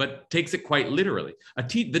 but takes it quite literally.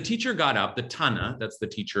 The teacher got up, the Tana, that's the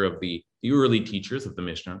teacher of the early teachers of the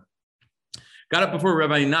Mishnah, got up before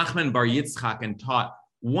Rabbi Nachman Bar Yitzchak and taught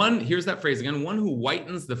here's that phrase again, one who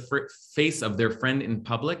whitens the face of their friend in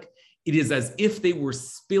public, it is as if they were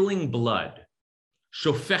spilling blood.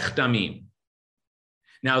 Shofech damim.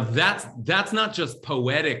 Now that's not just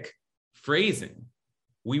poetic phrasing.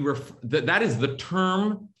 That is the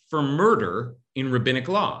term for murder in rabbinic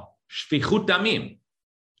law. Shfichut damim,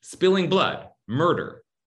 spilling blood, murder.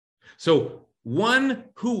 So one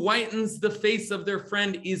who whitens the face of their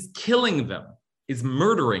friend is killing them, is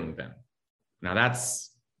murdering them. Now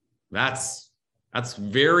that's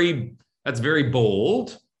very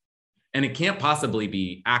bold, and it can't possibly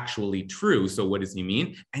be actually true. So what does he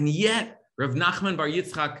mean? And yet Rav Nachman Bar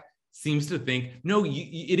Yitzchak seems to think, no,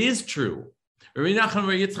 it is true. Rav Nachman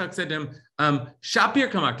Bar Yitzchak said to him, Shapir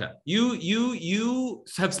Kamakta, you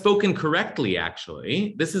have spoken correctly,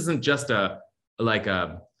 actually. This isn't just a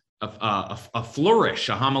flourish,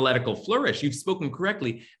 a homiletical flourish. You've spoken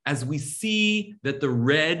correctly, as we see that the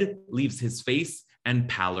red leaves his face and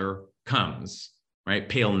pallor comes, right?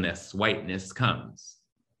 Paleness, whiteness comes,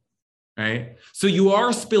 right? So you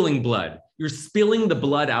are spilling blood. You're spilling the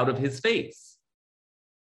blood out of his face.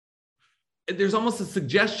 There's almost a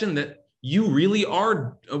suggestion that you really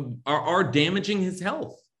are damaging his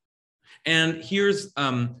health. And here's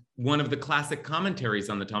one of the classic commentaries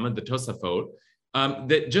on the Talmud, the Tosafot,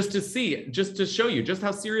 that just to show you just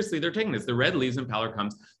how seriously they're taking this. The red leaves and pallor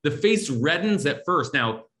comes. The face reddens at first.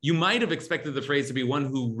 Now, you might have expected the phrase to be one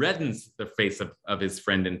who reddens the face of his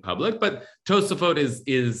friend in public, but Tosafot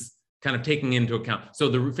is kind of taking into account. So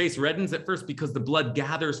the face reddens at first because the blood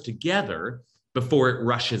gathers together before it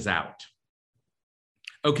rushes out.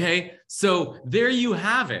 Okay, so there you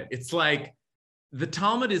have it. It's like the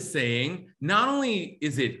Talmud is saying, not only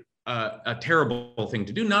is it a terrible thing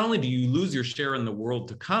to do, not only do you lose your share in the world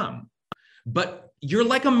to come, but you're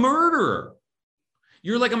like a murderer.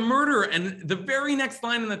 You're like a murderer. And the very next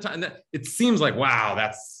line in the time, it seems like, wow,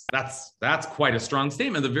 that's quite a strong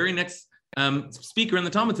statement. The very next speaker in the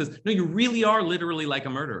Talmud says, no, you really are literally like a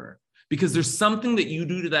murderer, because there's something that you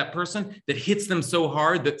do to that person that hits them so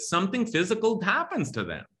hard that something physical happens to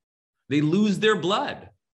them. They lose their blood.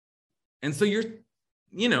 And so you're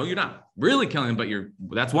not really killing them,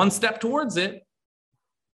 but that's one step towards it,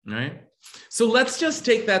 right? So let's just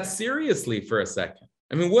take that seriously for a second.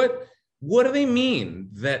 I mean, what do they mean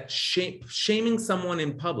that shaming someone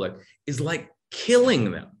in public is like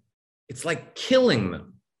killing them? It's like killing them.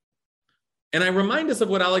 And I remind us of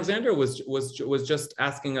what Alexandra was just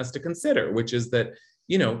asking us to consider, which is that,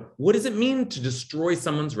 what does it mean to destroy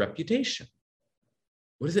someone's reputation?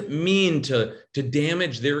 What does it mean to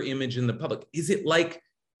damage their image in the public? Is it like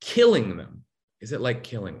killing them? Is it like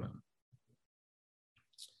killing them?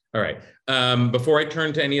 All right. Before I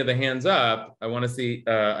turn to any of the hands up, I want to see,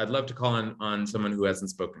 I'd love to call on someone who hasn't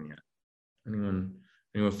spoken yet.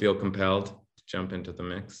 Anyone feel compelled to jump into the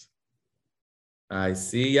mix? I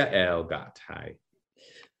see Yael got. Hi.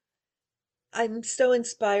 I'm so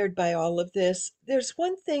inspired by all of this. There's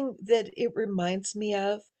one thing that it reminds me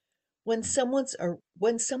of. When someone's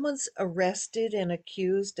arrested and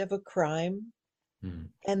accused of a crime,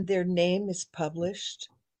 and their name is published,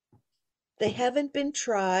 they haven't been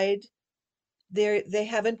tried, they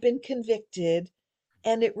haven't been convicted,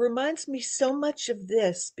 and it reminds me so much of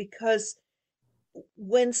this, because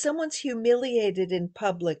when someone's humiliated in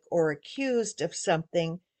public or accused of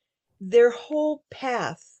something, their whole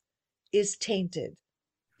path is tainted.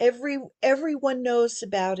 Everyone knows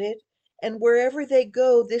about it. And wherever they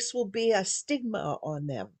go, this will be a stigma on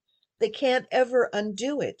them. They can't ever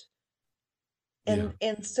undo it.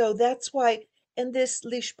 And so that's why, and this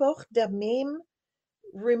lishpoch damim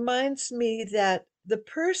reminds me that the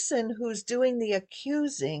person who's doing the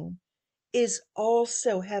accusing is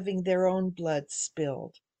also having their own blood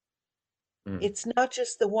spilled. It's not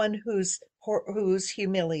just the one who's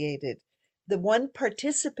humiliated. The one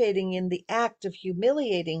participating in the act of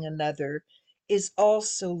humiliating another is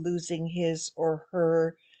also losing his or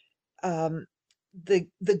her the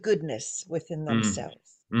goodness within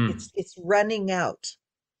themselves. It's running out.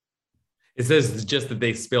 It says just that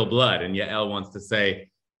they spill blood, and Yael wants to say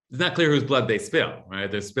it's not clear whose blood they spill, right?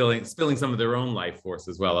 They're spilling some of their own life force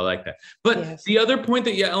as well. I like that. But yes, the other point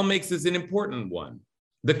that Yael makes is an important one.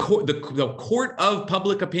 The court of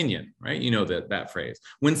public opinion, right? You know that phrase.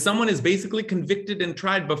 When someone is basically convicted and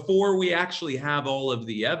tried before we actually have all of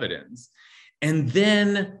the evidence. And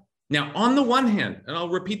then, now on the one hand, and I'll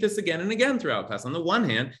repeat this again and again throughout class, on the one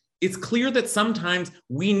hand, it's clear that sometimes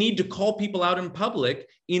we need to call people out in public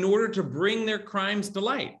in order to bring their crimes to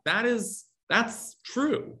light. That's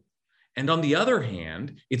true. And on the other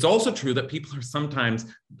hand, it's also true that people are sometimes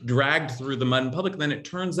dragged through the mud in public. Then it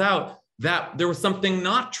turns out that there was something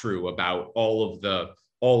not true about all of the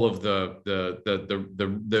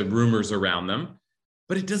rumors around them.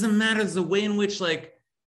 But it doesn't matter. There's a way in which they've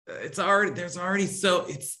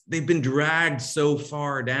been dragged so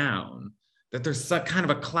far down that there's some kind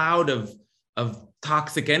of a cloud of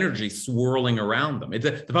toxic energy swirling around them.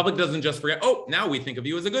 The public doesn't just forget, oh, now we think of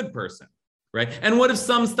you as a good person, right? And what if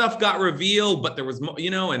some stuff got revealed, but there was more, but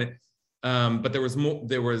there was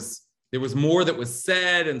more that was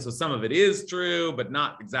said, and so some of it is true, but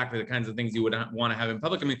not exactly the kinds of things you would want to have in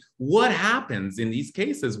public. I mean, what happens in these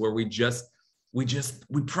cases where we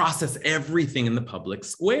process everything in the public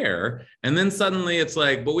square, and then suddenly it's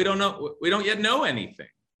like, but we don't yet know anything,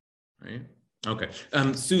 right? Okay,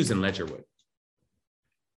 Susan Ledgerwood.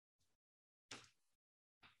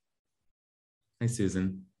 Hi,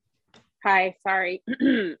 Susan. Hi, sorry,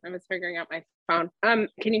 I was figuring out my phone.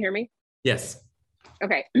 Can you hear me? Yes.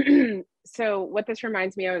 Okay, so what this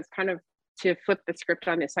reminds me of is kind of to flip the script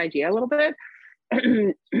on this idea a little bit.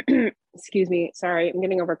 Excuse me, sorry, I'm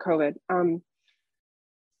getting over COVID.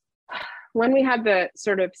 When we had the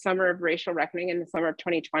sort of summer of racial reckoning in the summer of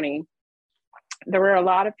 2020, there were a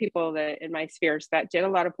lot of people that in my spheres that did a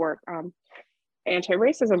lot of work,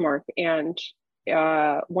 anti-racism work. And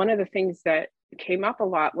one of the things that came up a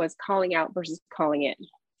lot was calling out versus calling in.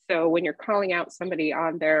 So when you're calling out somebody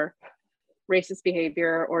on their racist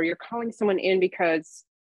behavior, or you're calling someone in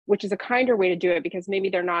which is a kinder way to do it, because maybe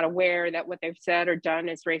they're not aware that what they've said or done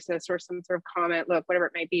is racist, or some sort of comment, look, whatever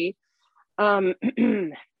it may be.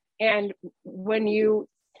 And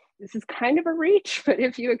this is kind of a reach, but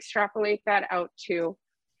if you extrapolate that out to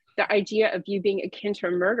the idea of you being akin to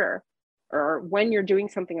a murder, or when you're doing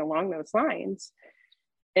something along those lines,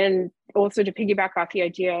 and also to piggyback off the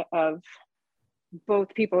idea of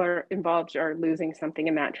both people are involved or losing something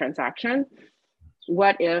in that transaction,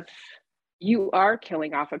 what if you are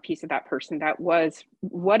killing off a piece of that person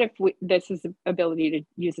what if this is the ability to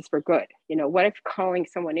use this for good? What if calling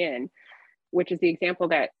someone in, which is the example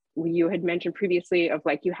that you had mentioned previously of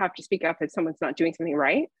like, you have to speak up if someone's not doing something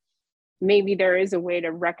right. Maybe there is a way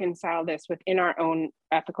to reconcile this within our own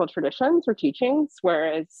ethical traditions or teachings,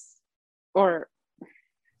 how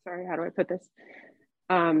do I put this?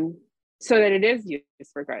 So that it is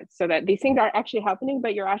used for good, so that these things are actually happening,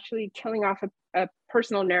 but you're actually killing off a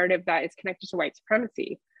personal narrative that is connected to white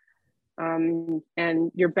supremacy.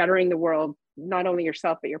 And you're bettering the world, not only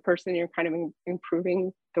yourself, but your person, you're kind of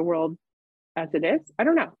improving the world as it is. I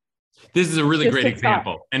don't know. This is a really great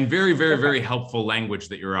example, and very, very, very helpful language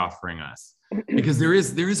that you're offering us, because there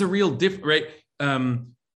is a real difference, right?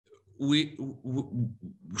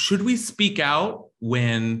 Should we speak out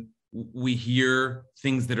when we hear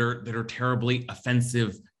things that are terribly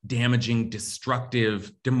offensive, damaging, destructive,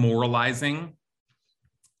 demoralizing?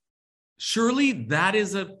 Surely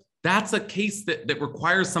that's a case that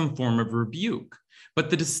requires some form of rebuke. But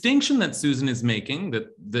the distinction that Susan is making,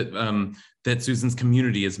 that Susan's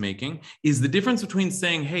community is making, is the difference between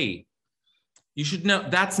saying, "Hey, you should know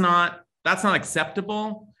that's not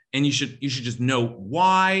acceptable, and you should just know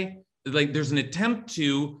why." Like, there's an attempt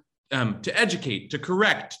to educate, to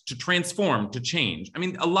correct, to transform, to change. I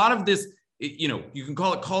mean, a lot of this, you can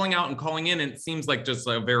call it calling out and calling in, and it seems like just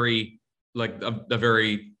a very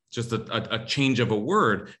just a change of a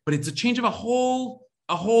word, but it's a change of a whole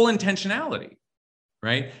intentionality.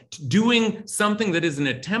 Right? Doing something that is an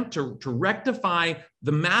attempt to rectify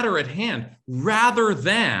the matter at hand, rather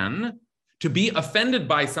than to be offended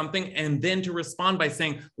by something and then to respond by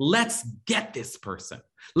saying, let's get this person,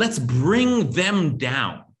 let's bring them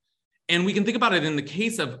down. And we can think about it in the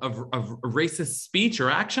case of racist speech or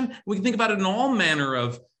action. We can think about it in all manner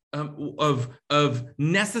of of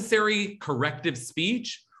necessary corrective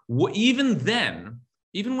speech, even then,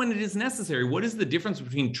 even when it is necessary, what is the difference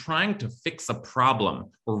between trying to fix a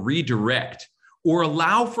problem or redirect or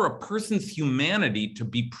allow for a person's humanity to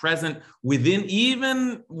be present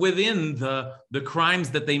even within the crimes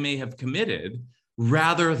that they may have committed,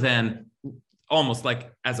 rather than almost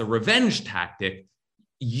like as a revenge tactic,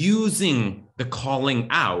 using the calling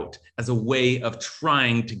out as a way of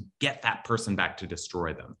trying to get that person back to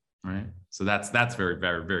destroy them, right? So that's very,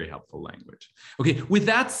 very, very helpful language. Okay, with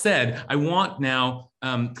that said, I want now,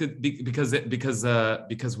 because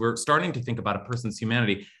we're starting to think about a person's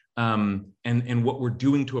humanity, and what we're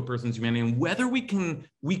doing to a person's humanity, and whether we can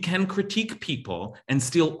critique people and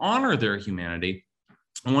still honor their humanity.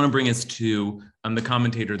 I want to bring us to the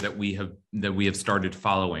commentator that we have started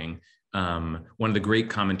following. One of the great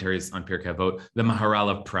commentaries on Pirkei Avot, the Maharal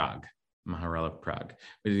of Prague.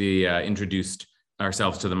 We introduced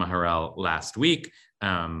ourselves to the Maharal last week,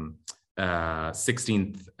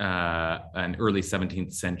 16th and early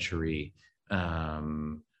 17th century.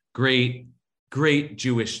 Great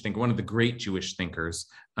Jewish thinker, one of the great Jewish thinkers,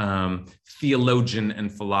 theologian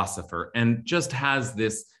and philosopher, and just has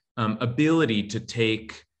this ability to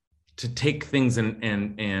take things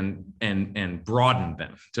and broaden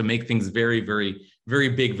them, to make things very, very, very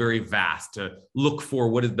big, very vast, to look for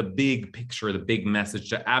what is the big picture, the big message,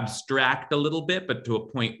 to abstract a little bit, but to a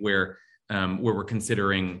point where we're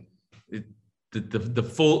considering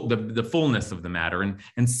the fullness of the matter.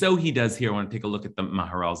 And so he does here. I want to take a look at the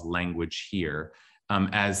Maharal's language here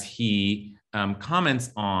as he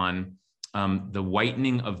comments on the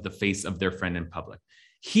whitening of the face of their friend in public.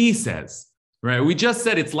 He says, right, we just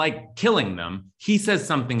said it's like killing them. He says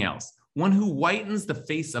something else. One who whitens the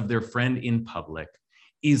face of their friend in public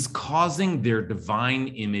is causing their divine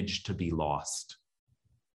image to be lost.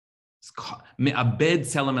 Abed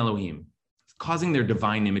Tselem Elohim, causing their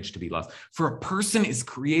divine image to be lost. For a person is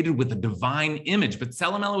created with a divine image, but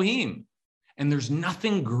Tselem Elohim, and there's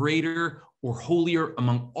nothing greater or holier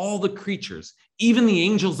among all the creatures. Even the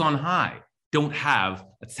angels on high don't have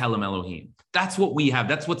a Tselem Elohim. That's what we have.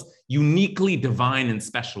 That's what's uniquely divine and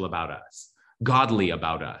special about us, godly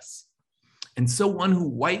about us. And so one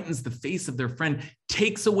who whitens the face of their friend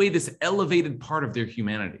takes away this elevated part of their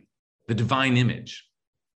humanity, the divine image.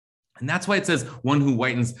 And that's why it says one who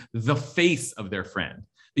whitens the face of their friend,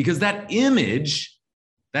 because that image,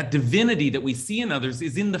 that divinity that we see in others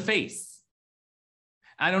is in the face.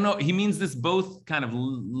 I don't know, he means this both kind of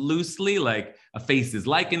loosely, like a face is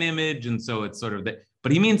like an image, and so it's sort of that,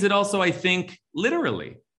 but he means it also, I think,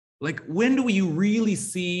 literally. Like, when do you really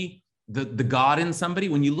see the God in somebody?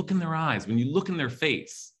 When you look in their eyes, when you look in their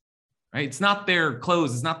face, right? It's not their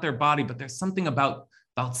clothes, it's not their body, but there's something about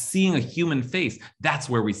seeing a human face. That's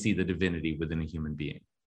where we see the divinity within a human being.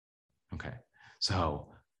 Okay, so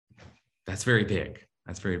that's very big.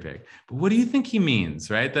 That's very big. But what do you think he means,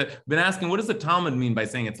 right? I've been asking, what does the Talmud mean by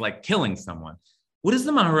saying it's like killing someone? What does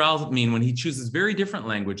the Maharal mean when he chooses very different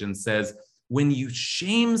language and says, when you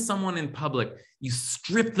shame someone in public, you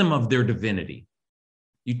strip them of their divinity.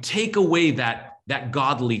 You take away that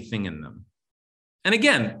godly thing in them. And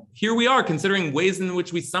again, here we are considering ways in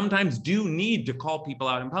which we sometimes do need to call people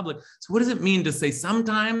out in public. So what does it mean to say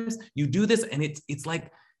sometimes you do this and it's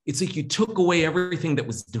like you took away everything that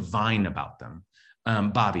was divine about them?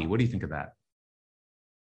 Bobby, what do you think of that?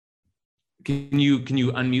 Can you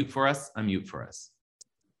unmute for us? Unmute for us.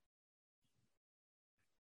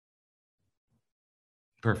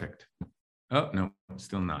 Perfect. Oh, no,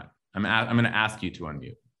 still not. I'm going to ask you to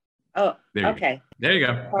unmute. Oh, okay. There you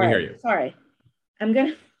go. We hear you. Sorry. I'm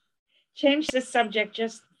going to change the subject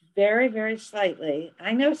just very, very slightly.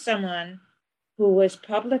 I know someone who was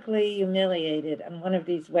publicly humiliated on one of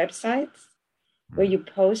these websites where you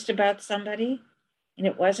post about somebody and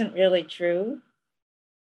it wasn't really true.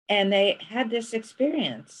 And they had this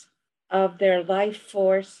experience of their life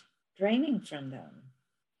force draining from them.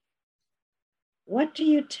 What do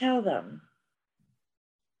you tell them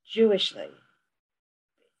Jewishly,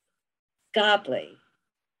 godly,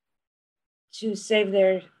 to save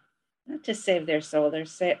their, not to save their soul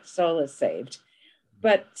is saved,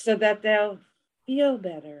 but so that they'll feel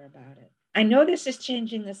better about it? I know this is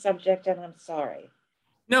changing the subject and I'm sorry.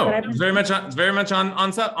 No, it's very much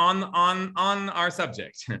on our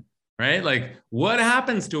subject, right? Like, what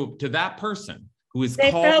happens to that person who is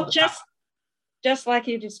they called? Felt just like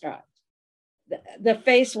you described, the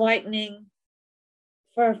face whitening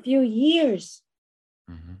for a few years,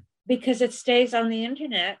 because it stays on the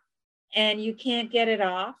internet and you can't get it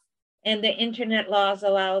off, and the internet laws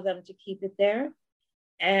allow them to keep it there,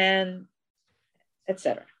 and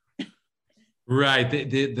etc. Right.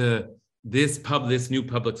 This new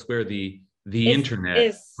public square, the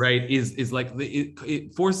internet, right, is like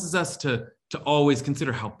it forces us to always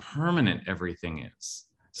consider how permanent everything is.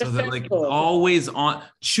 So that like always on.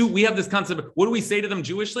 We have this concept of, what do we say to them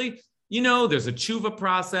Jewishly? There's a tshuva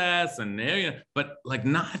process, but like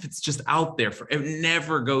not if it's just out there it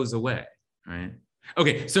never goes away, right?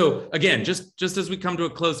 Okay, so again, just as we come to a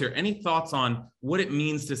close here, any thoughts on what it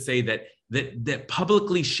means to say that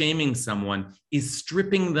publicly shaming someone is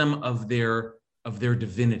stripping them of their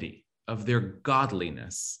divinity, of their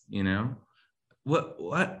godliness? Why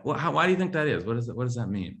do you think that is? What does that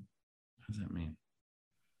mean? What does that mean?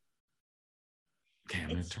 Okay, I'm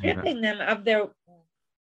going to turn it back. Stripping them of their.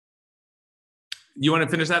 You want to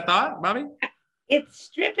finish that thought, Bobby? It's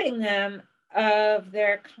stripping them of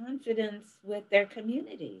their confidence with their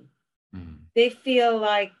community. Mm. They feel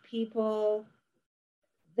like people,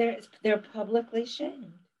 they're publicly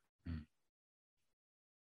shamed. Mm.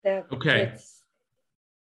 Okay.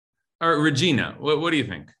 All right, Regina, what do you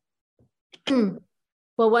think?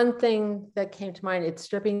 Well, one thing that came to mind, it's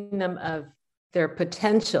stripping them of their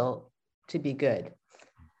potential to be good.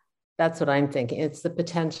 That's what I'm thinking. It's the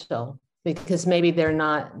potential, because maybe they're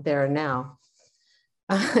not there now.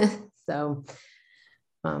 So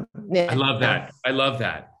yeah. I love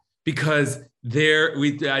that because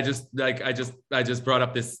I just brought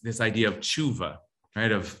up this idea of tshuva,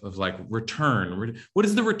 right? Of like return. What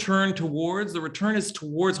is the return towards? The return is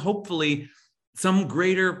towards hopefully some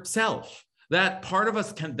greater self. That part of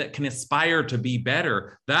us that can aspire to be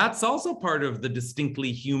better. That's also part of the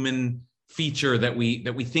distinctly human feature that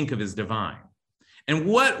we think of as divine. And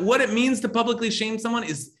what it means to publicly shame someone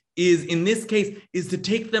is in this case is to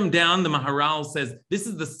take them down. The Maharal says this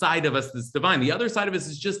is the side of us that's divine. The other side of us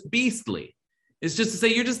is just beastly. It's just to say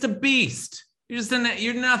you're just a beast. You're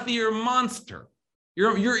a monster.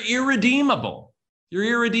 You're irredeemable. You're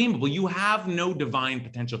irredeemable. You have no divine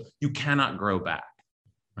potential. You cannot grow back.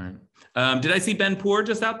 Right? Did I see Ben Poor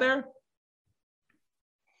just out there?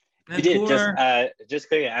 You did. Just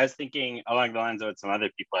quickly, I was thinking along the lines of what some other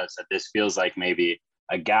people have said. This feels like maybe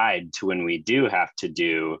a guide to when we do have to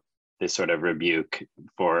do this sort of rebuke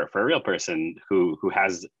for a real person who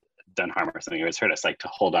has done harm or something, who has hurt us, like to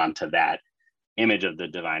hold on to that image of the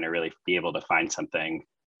divine, or really be able to find something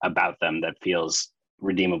about them that feels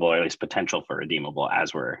redeemable, or at least potential for redeemable,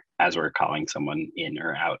 as we're calling someone in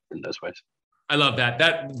or out in those ways. I love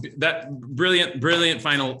that brilliant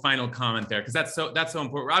final comment there, because that's so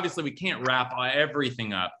important. Obviously, we can't wrap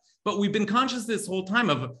everything up, but we've been conscious this whole time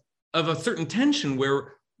of a certain tension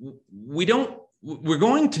where we're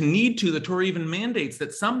going to need to. The Torah even mandates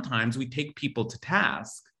that sometimes we take people to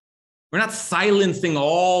task. We're not silencing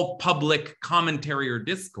all public commentary or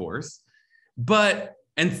discourse, but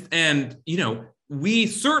we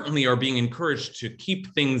certainly are being encouraged to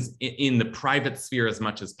keep things in the private sphere as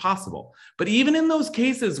much as possible. But even in those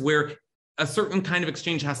cases where a certain kind of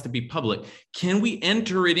exchange has to be public, can we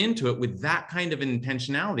enter into it with that kind of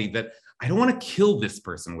intentionality that I don't want to kill this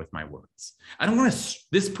person with my words. I don't want to.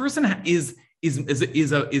 This person is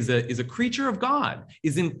a creature of God,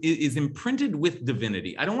 is imprinted with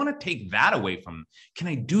divinity. I don't want to take that away from them. Can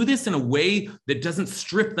I do this in a way that doesn't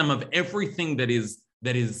strip them of everything that is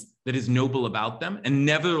noble about them, and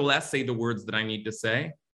nevertheless say the words that I need to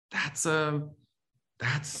say? That's a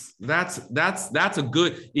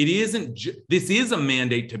good. It isn't. This is a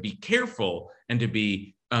mandate to be careful and to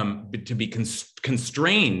be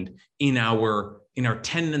constrained in our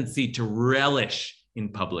tendency to relish in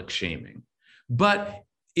public shaming. But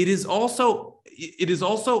it is also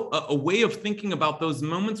a way of thinking about those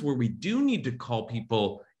moments where we do need to call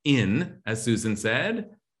people in, as Susan said,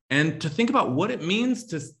 and to think about what it means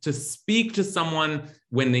to speak to someone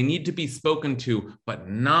when they need to be spoken to, but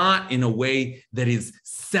not in a way that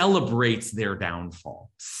celebrates their downfall,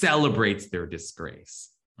 celebrates their disgrace.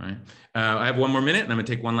 Right? I have one more minute, and I'm going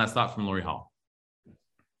to take one last thought from Lori Hall.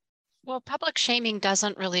 Well, public shaming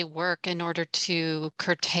doesn't really work in order to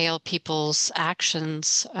curtail people's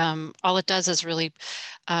actions. All it does is really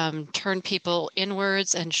turn people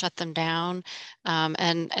inwards and shut them down,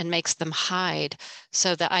 and makes them hide.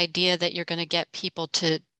 So the idea that you're going to get people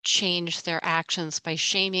to change their actions by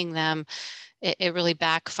shaming them, it really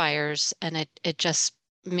backfires, and it just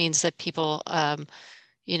means that people,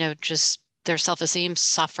 just their self-esteem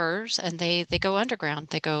suffers, and they go underground.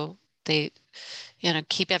 They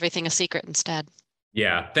keep everything a secret instead.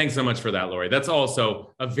 Yeah, thanks so much for that, Lori. That's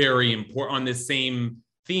also a very important, on this same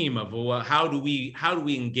theme of how do we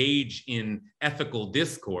engage in ethical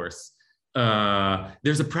discourse.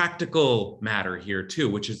 there's a practical matter here too,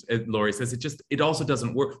 which is, as Lori says, it also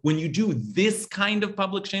doesn't work. When you do this kind of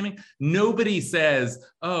public shaming, nobody says,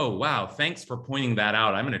 oh, wow, thanks for pointing that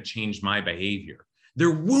out. I'm going to change my behavior.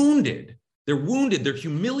 They're wounded. They're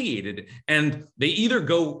humiliated, and they either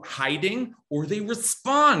go hiding or they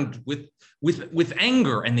respond with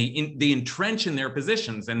anger, and they entrench in their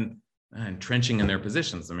positions. And entrenching in their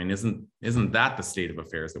positions, I mean, isn't that the state of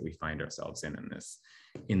affairs that we find ourselves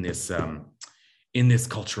in this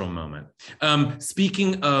cultural moment?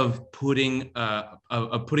 Speaking of putting a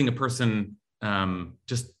person, putting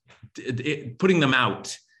them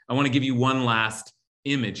out, I want to give you one last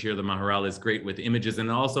image here. The Maharal is great with images, and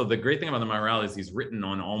also the great thing about the Maharal is he's written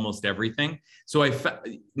on almost everything. So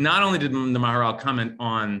not only did the Maharal comment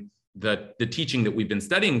on the teaching that we've been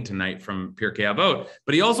studying tonight from Pirkei Avot,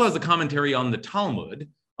 but he also has a commentary on the Talmud,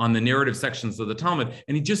 on the narrative sections of the Talmud,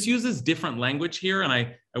 and he just uses different language here. And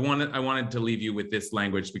I wanted to leave you with this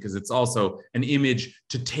language because it's also an image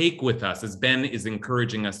to take with us, as Ben is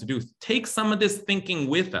encouraging us to do. Take some of this thinking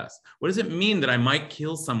with us. What does it mean that I might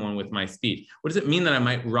kill someone with my speech? What does it mean that I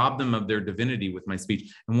might rob them of their divinity with my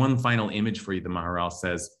speech? And one final image for you, the Maharal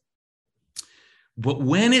says, but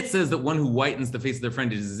when it says that one who whitens the face of their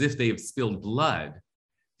friend is as if they have spilled blood,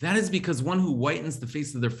 that is because one who whitens the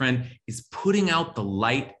face of their friend is putting out the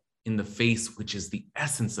light in the face, which is the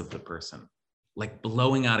essence of the person, like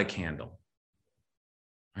blowing out a candle,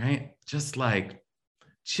 right? Just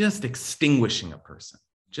extinguishing a person,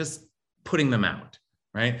 just putting them out,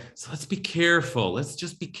 right? So let's be careful. Let's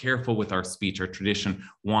just be careful with our speech. Our tradition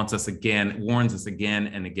warns us again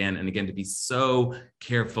and again to be so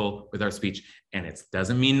careful with our speech. And it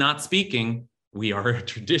doesn't mean not speaking. We are a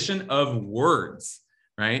tradition of words,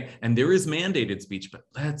 right? And there is mandated speech, but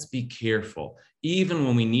let's be careful, even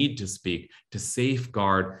when we need to speak, to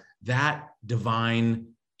safeguard that divine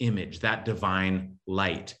image, that divine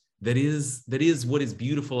light. That is what is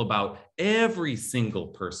beautiful about every single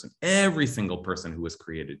person who was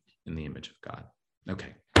created in the image of God.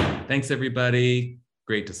 Okay, thanks everybody.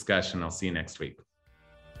 Great discussion. I'll see you next week.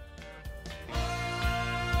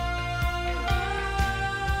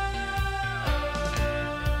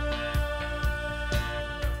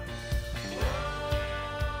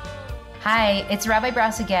 Hi, it's Rabbi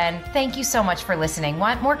Brous again. Thank you so much for listening.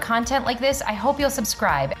 Want more content like this? I hope you'll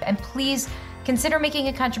subscribe, and please consider making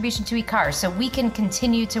a contribution to IKAR so we can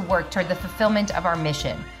continue to work toward the fulfillment of our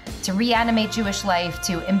mission, to reanimate Jewish life,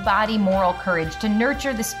 to embody moral courage, to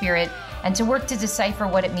nurture the spirit, and to work to decipher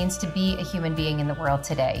what it means to be a human being in the world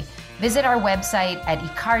today. Visit our website at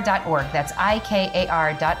ikar.org, that's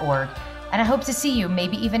IKAR.org, and I hope to see you,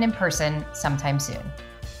 maybe even in person, sometime soon.